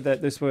notes said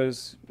that this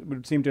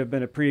would seem to have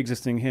been a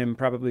pre-existing hymn,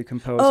 probably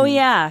composed in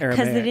Aramaic.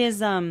 Because it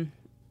is,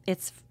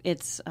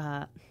 it's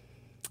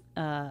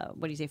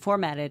what do you say,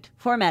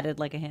 formatted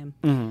like a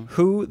hymn.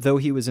 Who, though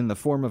he was in the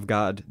form of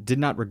God, did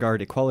not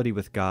regard equality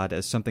with God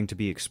as something to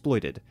be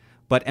exploited,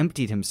 but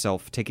emptied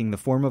himself, taking the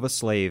form of a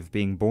slave,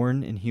 being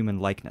born in human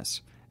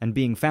likeness. And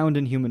being found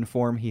in human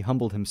form, he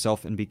humbled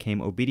himself and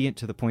became obedient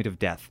to the point of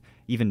death,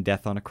 even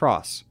death on a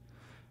cross.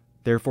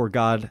 Therefore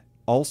God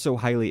also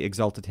highly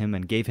exalted him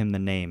and gave him the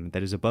name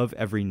that is above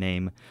every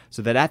name,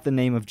 so that at the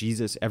name of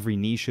Jesus every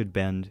knee should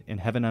bend, in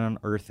heaven and on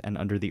earth and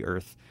under the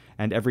earth,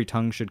 and every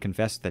tongue should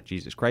confess that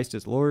Jesus Christ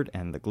is Lord,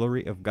 and the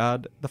glory of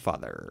God the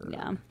Father.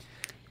 Yeah.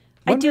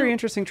 One very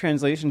interesting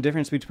translation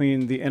difference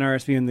between the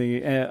NRSV and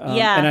the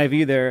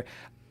NIV there.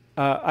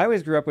 I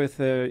always grew up with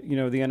the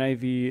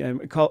NIV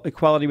and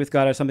equality with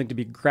God as something to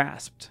be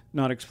grasped,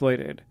 not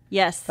exploited.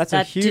 Yes, that's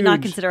that did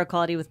not consider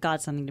equality with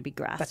God something to be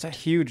grasped. That's a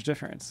huge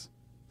difference.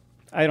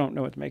 I don't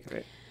know what to make of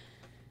it.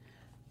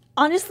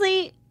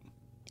 Honestly,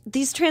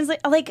 these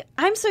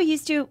I'm so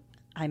used to.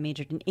 I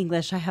majored in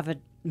English. I have a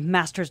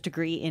master's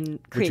degree in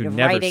creative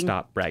writing. Which you never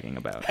stop bragging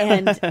about.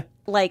 And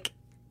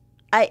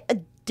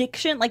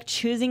addiction, like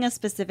choosing a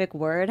specific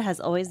word, has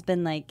always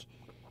been like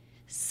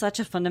such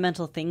a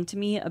fundamental thing to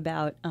me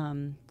about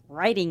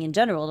writing in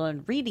general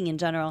and reading in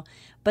general.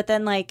 But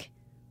then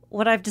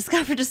what I've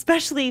discovered,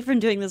 especially from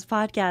doing this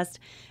podcast,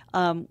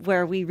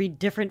 where we read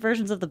different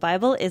versions of the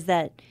Bible, is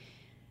that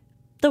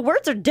the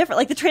words are different.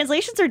 Like the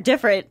translations are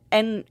different,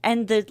 and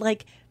the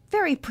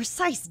very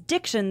precise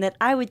diction that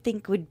I would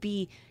think would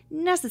be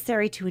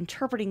necessary to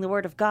interpreting the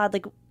word of God.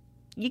 Like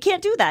you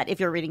can't do that if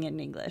you're reading it in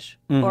English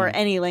or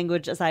any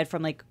language aside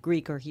from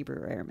Greek or Hebrew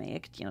or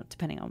Aramaic,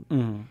 depending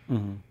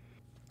on.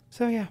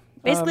 So yeah.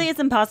 Basically, it's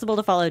impossible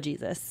to follow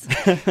Jesus.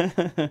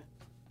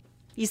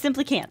 You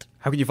simply can't.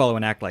 How could you follow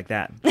an act like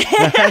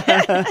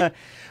that?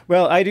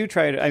 Well, I do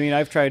try to. I mean,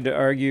 I've tried to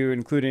argue,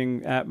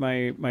 including at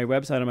my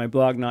website on my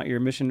blog, Not Your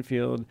Mission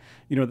Field,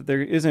 that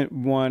there isn't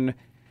one.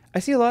 I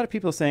see a lot of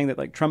people saying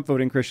that Trump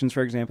voting Christians,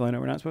 for example, I know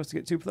we're not supposed to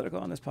get too political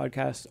on this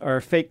podcast, are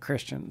fake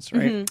Christians,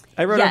 right?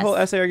 I wrote a whole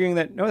essay arguing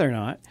that no, they're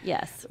not.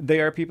 Yes. They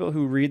are people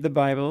who read the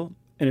Bible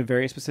in a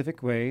very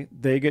specific way.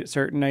 They get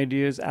certain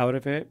ideas out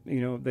of it. You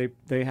know,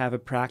 they have a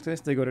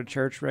practice. They go to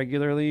church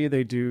regularly.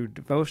 They do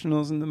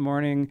devotionals in the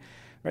morning.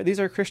 Right? These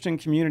are Christian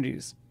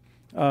communities.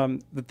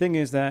 The thing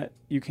is that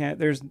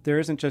there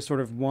isn't just sort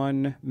of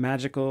one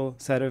magical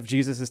set of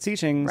Jesus's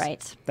teachings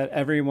Right. that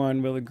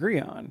everyone will agree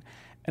on.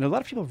 And a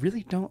lot of people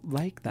really don't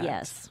like that.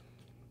 Yes.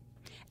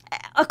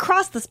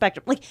 Across the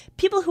spectrum. Like,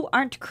 people who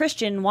aren't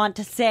Christian want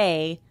to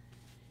say,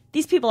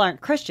 these people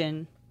aren't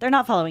Christian. They're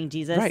not following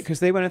Jesus. Right, because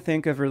they want to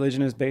think of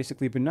religion as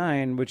basically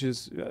benign, which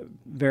is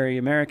very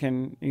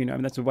American. You know, I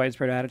mean, that's a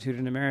widespread attitude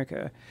in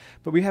America.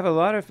 But we have a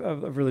lot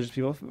of religious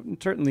people,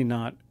 certainly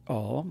not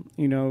all,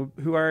 you know,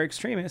 who are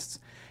extremists.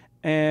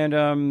 And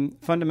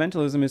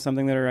fundamentalism is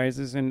something that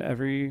arises in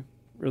every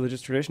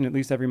religious tradition, at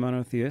least every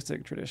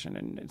monotheistic tradition.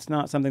 And it's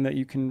not something that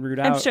you can root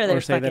out. I'm sure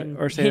there's fucking Hindu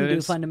or say that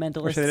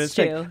fundamentalists it's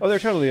fake. too. Oh, there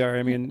totally are.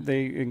 I mean,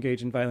 they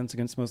engage in violence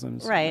against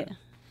Muslims. Right.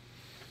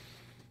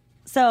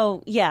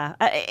 So, yeah,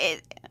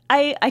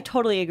 I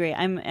totally agree.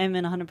 I'm in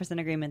 100%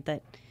 agreement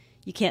that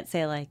you can't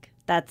say, like,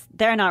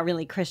 they're not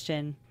really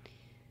Christian.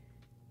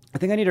 I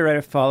think I need to write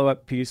a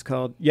follow-up piece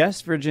called,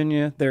 Yes,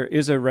 Virginia, There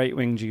is a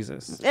Right-Wing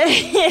Jesus.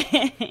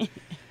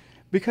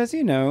 Because,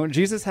 you know,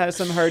 Jesus has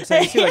some hard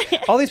sayings too.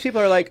 Like, all these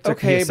people are like,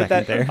 Took me a okay, but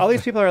second there. all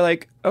these people are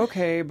like,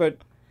 okay, but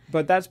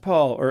that's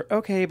Paul, or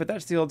okay, but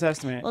that's the Old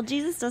Testament. Well,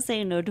 Jesus does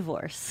say no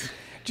divorce.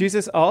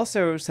 Jesus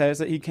also says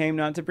that he came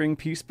not to bring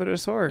peace but a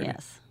sword.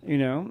 Yes. You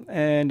know,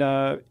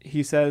 and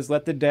he says,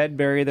 let the dead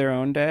bury their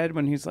own dead.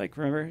 When he's like,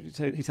 remember,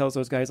 he tells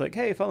those guys like,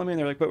 hey, follow me. And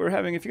they're like, but we're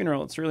having a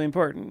funeral. It's really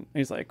important. And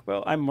he's like,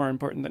 well, I'm more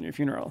important than your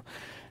funeral.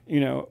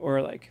 You know,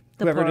 or like,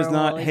 The whoever poor does will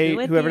not always be hate,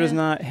 with whoever you. does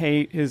not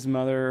hate his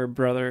mother or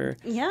brother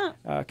Yeah.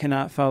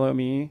 cannot follow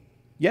me.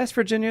 Yes,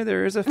 Virginia,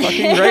 there is a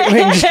fucking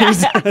right-wing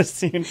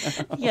Jesus. You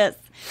know? Yes.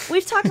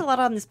 We've talked a lot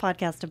on this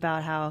podcast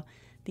about how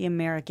the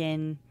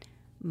American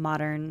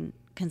modern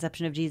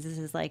conception of Jesus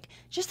is like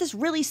just this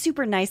really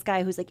super nice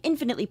guy who's like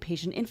infinitely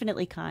patient,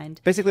 infinitely kind.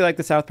 Basically like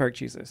the South Park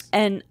Jesus.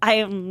 And I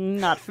am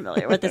not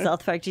familiar with the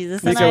South Park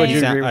Jesus. And Nico, would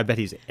you I, agree? I bet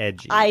he's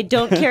edgy. I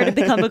don't care to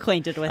become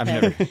acquainted with I've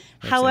him. never-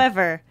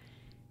 However,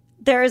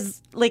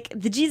 there's like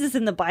the Jesus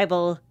in the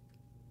Bible.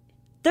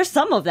 There's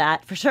some of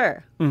that for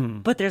sure,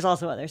 but there's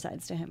also other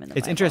sides to him in the Bible.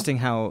 It's interesting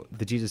how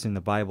the Jesus in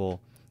the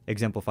Bible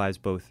exemplifies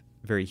both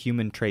very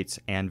human traits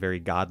and very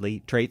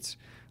godly traits.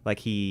 Like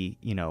he,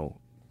 you know,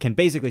 can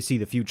basically see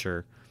the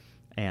future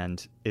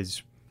and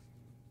is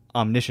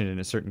omniscient in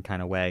a certain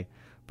kind of way,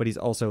 but he's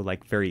also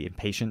like very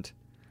impatient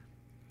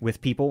with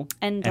people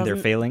and their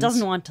failings.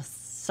 Doesn't want to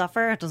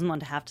suffer. Doesn't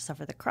want to have to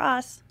suffer the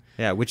cross.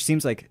 Yeah, which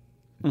seems like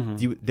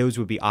those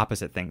would be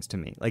opposite things to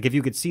me. Like if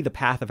you could see the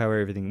path of how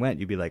everything went,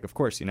 you'd be like, of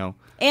course, you know.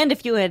 And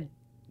if you had,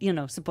 you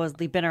know,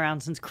 supposedly been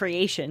around since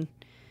creation,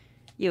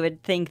 you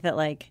would think that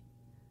like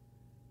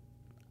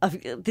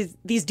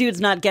these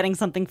dudes not getting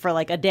something for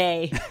like a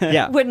day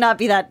Yeah. would not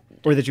be that.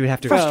 Or that you would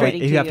have to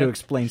Frustrating explain, to you have you. to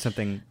explain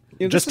something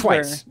Yeah, just this is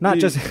where twice, not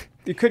just.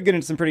 You could get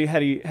into some pretty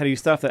heady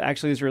stuff that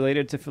actually is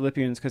related to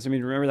Philippians, because I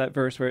mean, remember that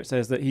verse where it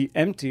says that he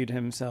emptied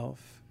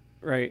himself,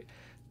 right?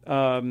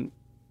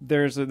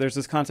 There's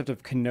this concept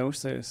of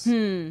kenosis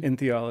in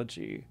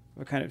theology,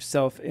 a kind of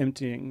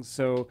self-emptying.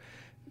 So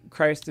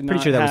Christ did Pretty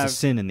not sure that have... was a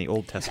sin in the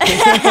Old Testament,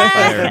 if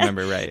I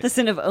remember right. The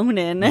sin of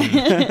Onan.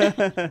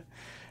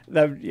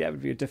 That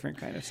would be a different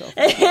kind of self.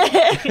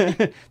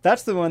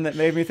 That's the one that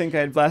made me think I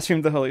had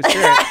blasphemed the Holy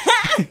Spirit.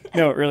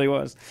 No, it really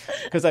was,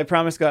 because I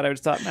promised God I would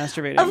stop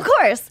masturbating. Of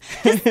course.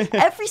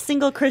 Every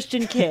single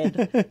Christian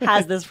kid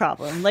has this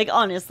problem. Like,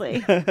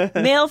 honestly.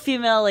 Male,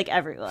 female, like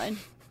everyone.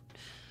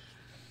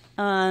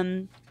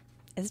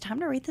 Is it time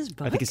to read this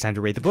book? I think it's time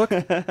to rate the book.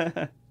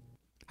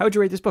 How would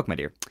you rate this book, my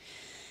dear?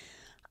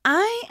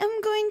 I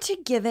am going to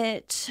give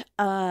it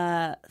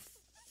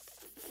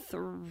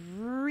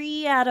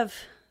 3 out of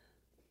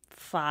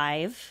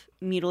 5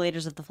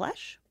 Mutilators of the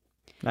Flesh.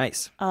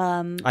 Nice.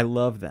 I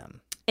love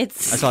them. I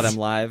saw them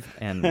live,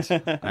 and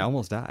I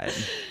almost died.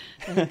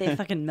 They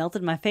fucking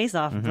melted my face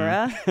off,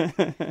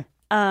 bruh.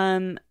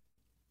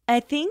 I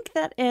think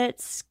that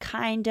it's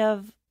kind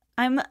of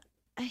like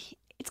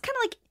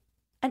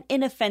an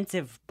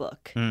inoffensive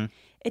book.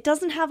 It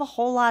doesn't have a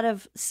whole lot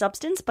of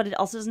substance, but it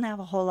also doesn't have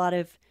a whole lot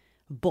of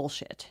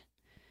bullshit.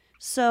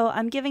 So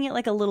I'm giving it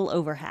like a little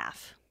over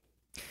half.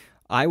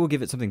 I will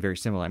give it something very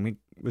similar. I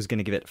was going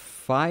to give it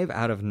 5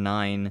 out of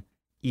 9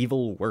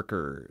 evil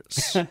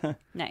workers.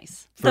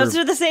 Nice. For- Those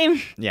are the same.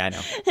 Yeah, I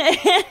know.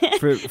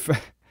 for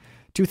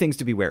 2 things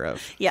to beware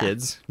of, Yeah.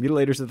 kids.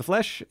 Mutilators of the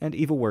flesh and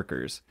evil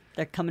workers.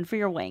 They're coming for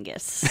your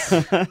wangus.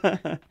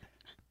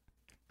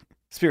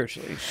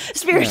 Spiritually.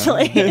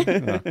 Spiritually.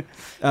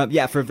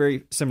 Yeah, for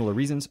very similar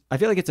reasons. I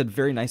feel like it's a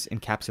very nice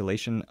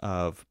encapsulation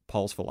of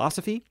Paul's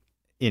philosophy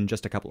in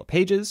just a couple of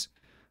pages,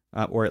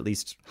 or at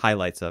least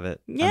highlights of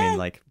it. Yeah. I mean,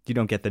 like, you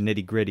don't get the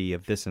nitty-gritty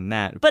of this and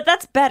that. But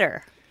that's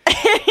better.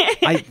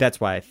 That's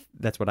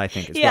what I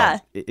think as Yeah.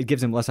 well. It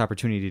gives him less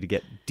opportunity to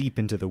get deep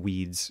into the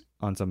weeds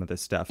on some of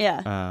this stuff.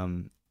 Yeah.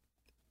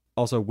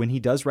 Also, when he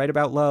does write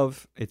about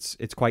love, it's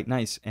quite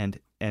nice. And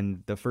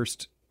the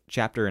first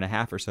chapter and a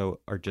half or so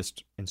are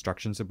just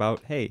instructions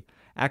about, hey,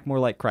 act more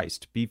like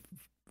Christ, be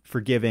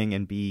forgiving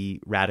and be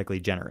radically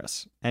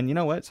generous. And you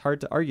know what? It's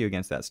hard to argue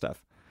against that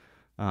stuff.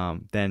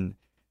 Then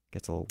it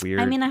gets a little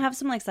weird. I mean, I have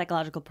some like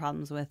psychological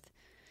problems with.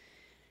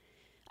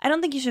 I don't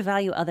think you should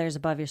value others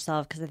above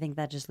yourself because I think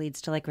that just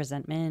leads to like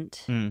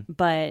resentment.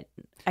 But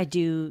I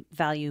do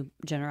value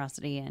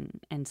generosity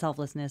and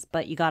selflessness.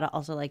 But you got to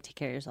also like take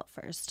care of yourself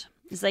first.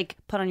 It's like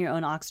put on your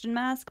own oxygen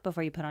mask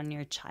before you put on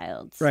your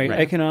child's. Right.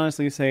 I can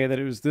honestly say that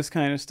it was this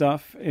kind of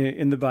stuff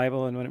in the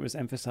Bible and when it was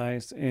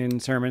emphasized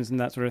in sermons and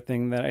that sort of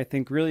thing that I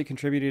think really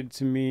contributed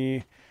to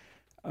me,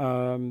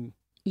 hating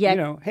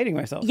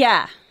myself.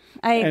 Yeah,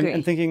 I agree.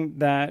 And thinking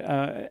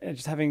that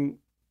just having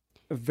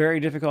a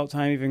very difficult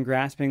time even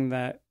grasping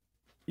that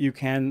you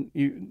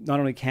not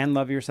only can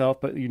love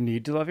yourself, but you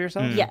need to love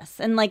yourself. Yes.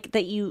 And like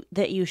that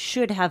you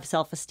should have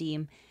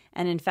self-esteem.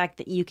 And in fact,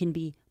 that you can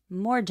be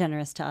more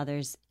generous to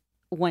others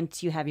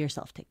once you have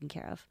yourself taken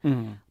care of.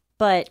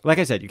 But like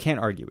I said, you can't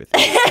argue with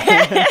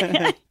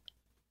it.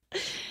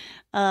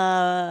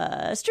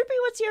 Stroopy,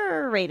 what's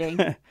your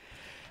rating?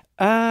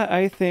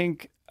 I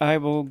think I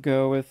will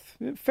go with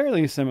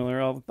fairly similar.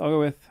 I'll go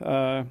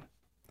with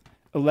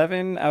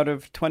 11 out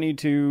of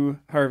 22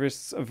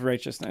 harvests of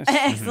righteousness.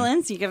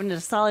 Excellent. So you're giving it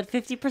a solid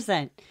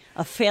 50%,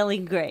 a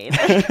failing grade.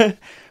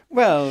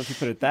 Well, if you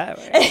put it that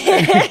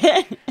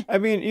way. I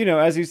mean,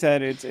 as you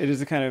said, it is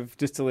a kind of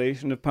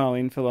distillation of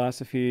Pauline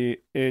philosophy.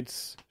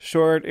 It's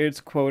short, it's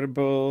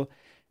quotable.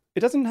 It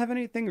doesn't have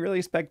anything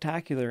really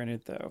spectacular in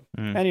it, though.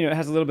 And, it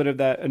has a little bit of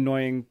that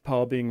annoying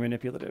Paul being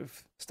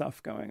manipulative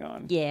stuff going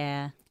on.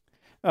 Yeah.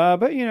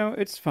 But,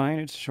 it's fine.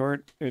 It's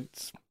short.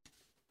 It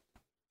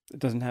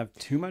doesn't have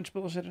too much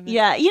bullshit in it.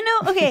 Yeah.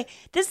 Okay.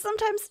 This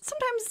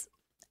sometimes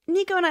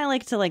Nico and I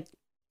like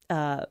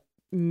to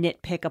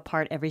nitpick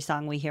apart every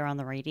song we hear on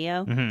the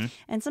radio.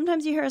 And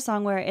sometimes you hear a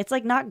song where it's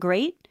like not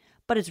great,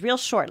 but it's real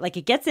short. Like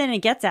it gets in and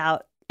it gets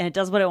out and it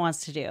does what it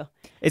wants to do.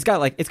 It's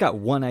got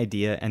one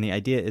idea, and the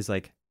idea is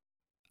like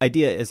a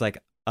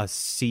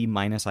C-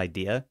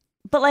 idea.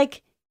 But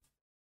like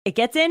it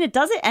gets in, it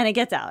does it, and it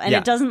gets out. And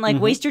it doesn't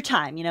waste your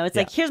time. It's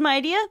like, here's my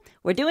idea,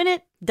 we're doing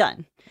it,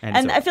 done.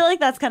 And I feel like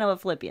that's kind of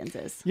what Philippians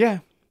is. Yeah.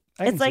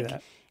 It's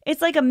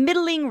like a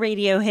middling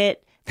radio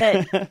hit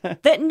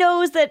that that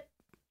knows that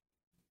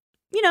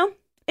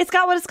it's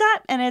got what it's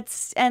got,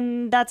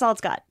 and that's all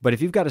it's got. But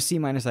if you've got a C-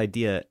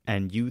 idea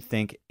and you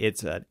think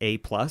it's an A+,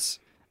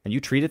 and you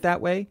treat it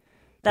that way,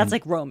 that's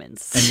like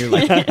Romans. And you're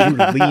like,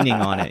 you're leaning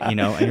on it, and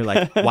you're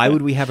like, why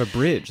would we have a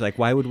bridge? Like,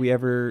 why would we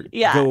ever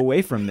go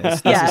away from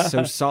this? This is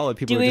so solid.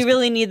 People Do we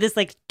really need this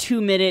like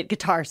 2-minute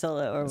guitar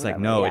solo or It's whatever?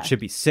 like, no, it should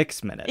be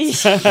 6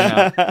 minutes.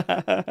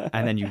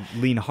 And then you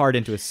lean hard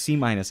into a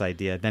C-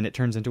 idea, then it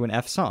turns into an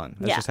F song.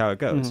 That's just how it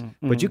goes.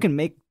 But you can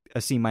make a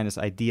C-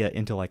 idea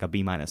into like a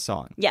B-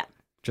 song. Yeah.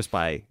 Just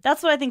by...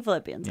 That's what I think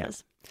Philippians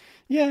is.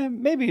 Yeah,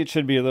 maybe it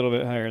should be a little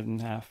bit higher than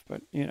half,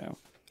 but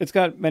it's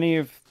got many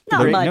of...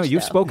 Not much, no,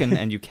 you've though. spoken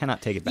and you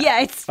cannot take it back.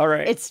 Yeah, it's... All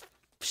right.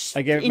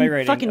 I gave it my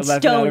rating, fucking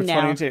 11 stone out of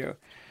now. 22.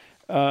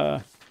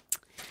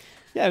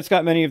 Yeah, it's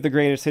got many of the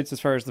greatest hits as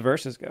far as the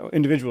verses go,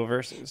 individual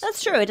verses.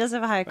 That's true. It does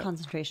have a higher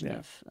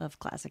concentration of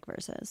classic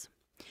verses.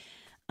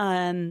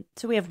 So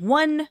we have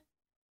one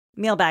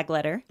mailbag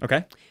letter.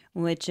 Okay.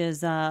 Which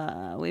is,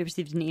 we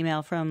received an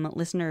email from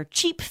listener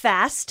Cheap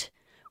Fast,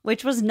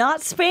 which was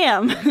not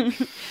spam.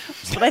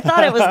 But I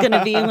thought it was going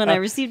to be when I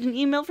received an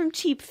email from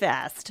Cheap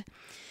Fast.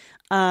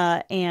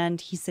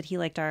 And he said he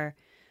liked our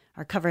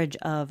coverage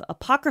of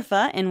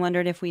Apocrypha and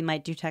wondered if we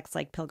might do texts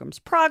like Pilgrim's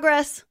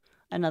Progress,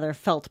 another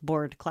felt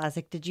board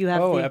classic. Did you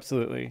have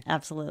absolutely.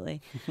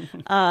 Absolutely.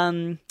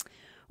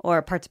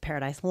 Or Parts of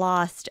Paradise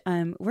Lost.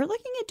 We're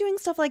looking at doing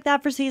stuff like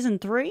that for season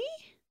 3.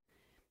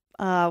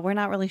 We're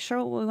not really sure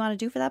what we want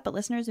to do for that, but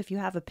listeners, if you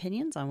have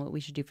opinions on what we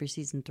should do for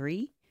season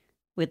 3,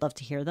 we'd love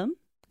to hear them.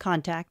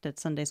 Contact at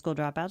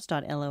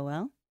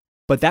sundaysschooldropouts.lol.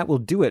 But that will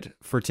do it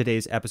for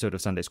today's episode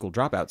of Sunday School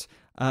Dropouts.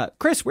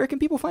 Chris, where can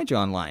people find you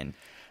online?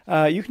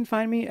 You can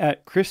find me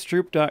at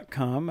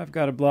chrisstroop.com. I've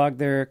got a blog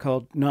there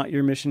called Not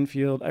Your Mission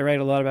Field. I write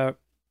a lot about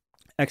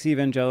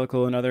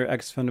ex-evangelical and other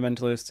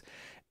ex-fundamentalist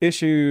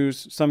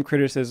issues, some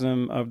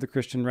criticism of the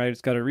Christian right.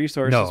 It's got a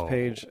resources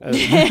page.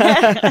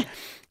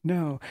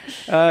 No.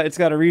 It's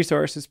got a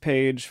resources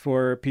page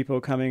for people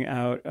coming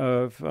out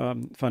of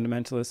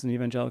fundamentalist and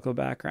evangelical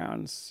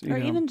backgrounds. Or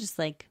even just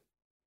like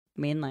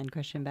mainline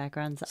Christian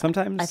backgrounds.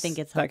 Sometimes I think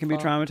it's that can be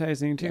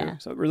traumatizing too. Yeah.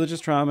 So religious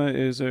trauma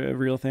is a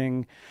real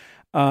thing.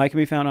 I can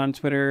be found on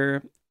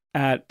Twitter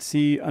at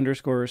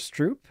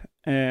C_Stroop.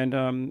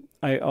 And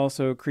I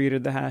also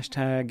created the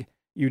hashtag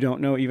You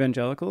Don't Know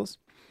Evangelicals.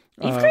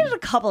 You've created a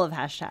couple of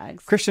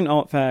hashtags. Christian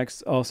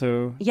alt-facts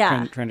also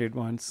trended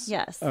once.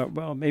 Yes.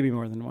 Well, maybe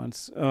more than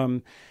once.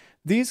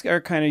 These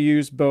are kind of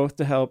used both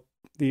to help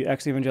the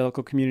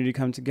ex-evangelical community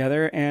come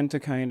together and to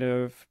kind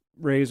of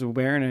raise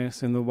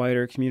awareness in the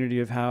wider community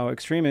of how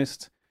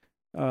extremist,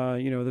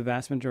 the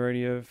vast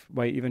majority of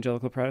white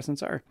evangelical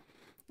Protestants are.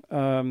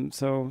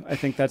 So I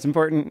think that's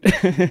important.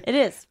 It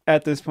is.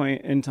 At this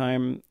point in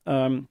time.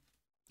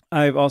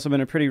 I've also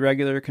been a pretty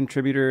regular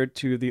contributor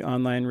to the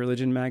online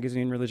religion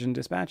magazine, Religion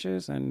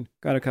Dispatches, and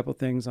got a couple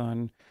things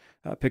on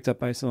picked up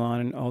by Salon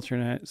and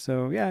Alternet.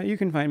 So yeah, you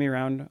can find me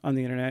around on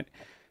the internet.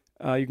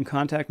 You can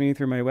contact me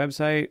through my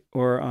website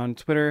or on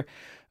Twitter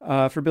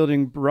for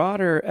building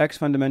broader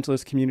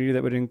ex-fundamentalist community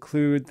that would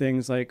include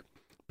things like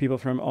people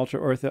from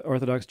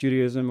ultra-Orthodox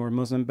Judaism or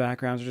Muslim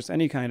backgrounds or just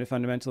any kind of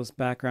fundamentalist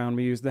background.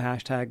 We use the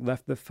hashtag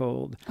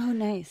 #LeftTheFold. Oh,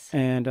 nice.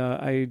 And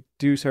I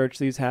do search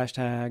these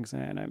hashtags,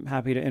 and I'm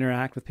happy to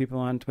interact with people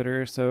on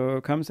Twitter. So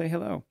come say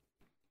hello.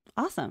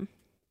 Awesome.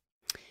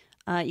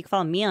 You can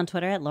follow me on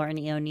Twitter at Lauren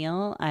E.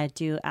 O'Neill. I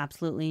do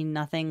absolutely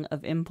nothing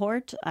of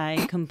import.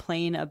 I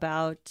complain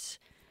about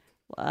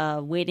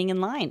waiting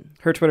in line.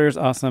 Her Twitter is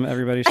awesome.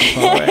 Everybody should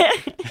follow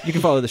it. You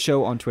can follow the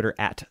show on Twitter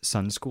at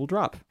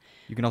SunSchoolDrop.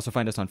 You can also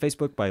find us on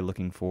Facebook by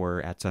looking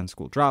for at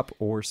SunSchoolDrop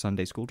or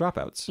Sunday School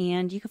Dropouts.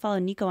 And you can follow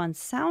Nico on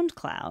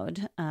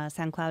SoundCloud,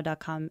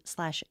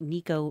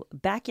 soundcloud.com/Nico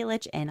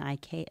Bakulich,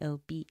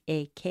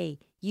 NIKOBAKULICH.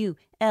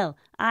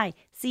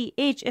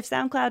 If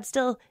SoundCloud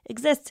still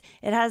exists,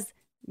 it has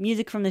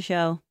music from the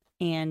show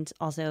and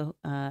also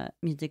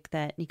music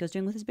that Nico's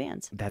doing with his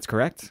bands. That's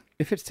correct.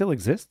 If it still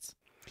exists.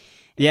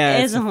 Yeah,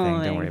 It's it's a a thing.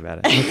 whole Don't worry thing. about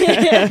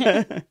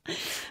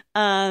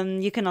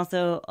it. You can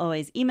also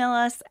always email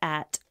us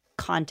at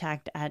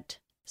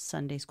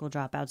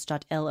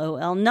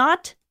contact@sundayschooldropouts.lol,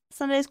 not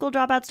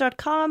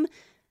sundayschooldropouts.com,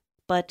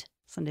 but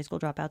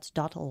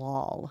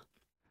sundayschooldropouts.lol.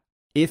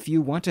 If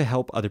you want to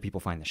help other people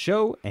find the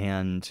show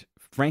and,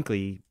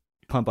 frankly,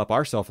 pump up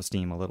our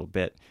self-esteem a little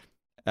bit,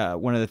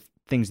 one of the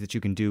things that you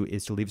can do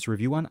is to leave us a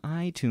review on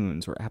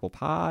iTunes or Apple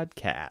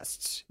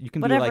Podcasts. You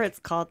can Whatever be like, it's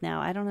called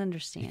now. I don't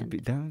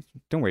understand.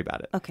 don't worry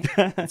about it. Okay.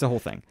 It's a whole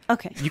thing.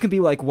 Okay. You can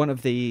be like one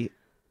of the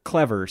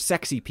clever,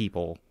 sexy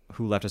people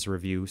who left us a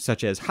review,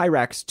 such as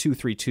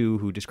Hyrax232,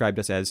 who described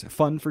us as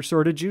fun for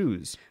sorta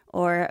Jews.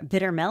 Or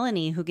Bitter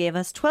Melanie, who gave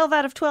us 12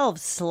 out of 12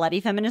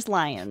 slutty feminist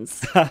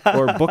lions.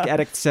 Or Book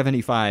Addict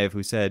 75,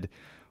 who said,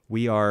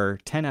 we are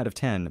 10 out of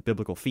 10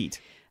 biblical feet.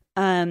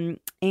 And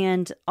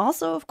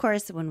also, of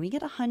course, when we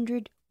get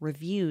 100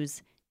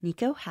 reviews,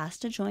 Nico has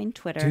to join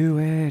Twitter. Do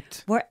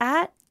it. We're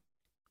at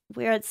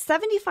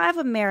 75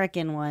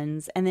 American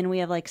ones, and then we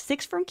have like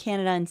 6 from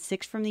Canada and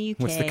 6 from the UK.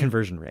 What's the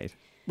conversion rate?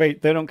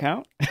 Wait, they don't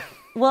count?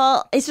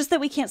 Well, it's just that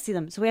we can't see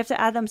them, so we have to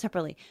add them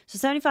separately. So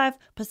 75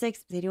 plus 6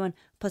 is 81,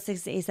 plus 6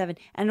 is 87.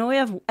 And we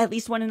have at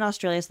least one in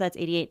Australia, so that's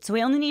 88. So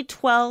we only need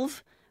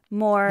 12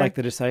 more. Like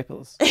the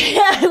disciples.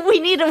 We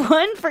need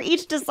one for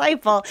each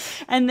disciple.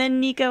 And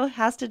then Nico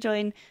has to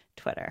join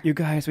Twitter. You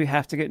guys, we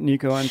have to get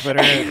Nico on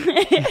Twitter.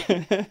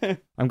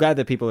 I'm glad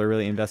that people are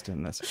really invested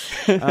in this.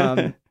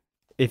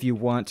 If you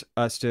want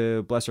us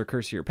to bless or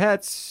curse your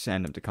pets,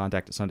 send them to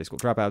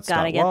contact@sundaysschooldropouts.lol.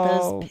 Gotta get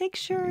those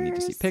pictures. You need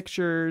to see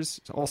pictures.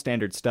 It's all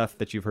standard stuff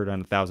that you've heard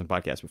on 1,000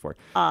 podcasts before.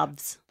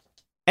 Obs.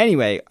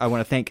 Anyway, I want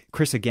to thank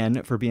Chris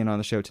again for being on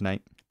the show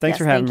tonight. Thanks Yes,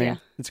 for having thank me.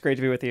 you. It's great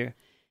to be with you.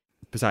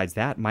 Besides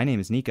that, my name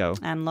is Nico,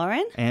 I'm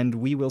Lauren. and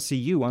we will see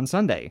you on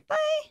Sunday. Bye.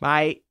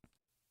 Bye.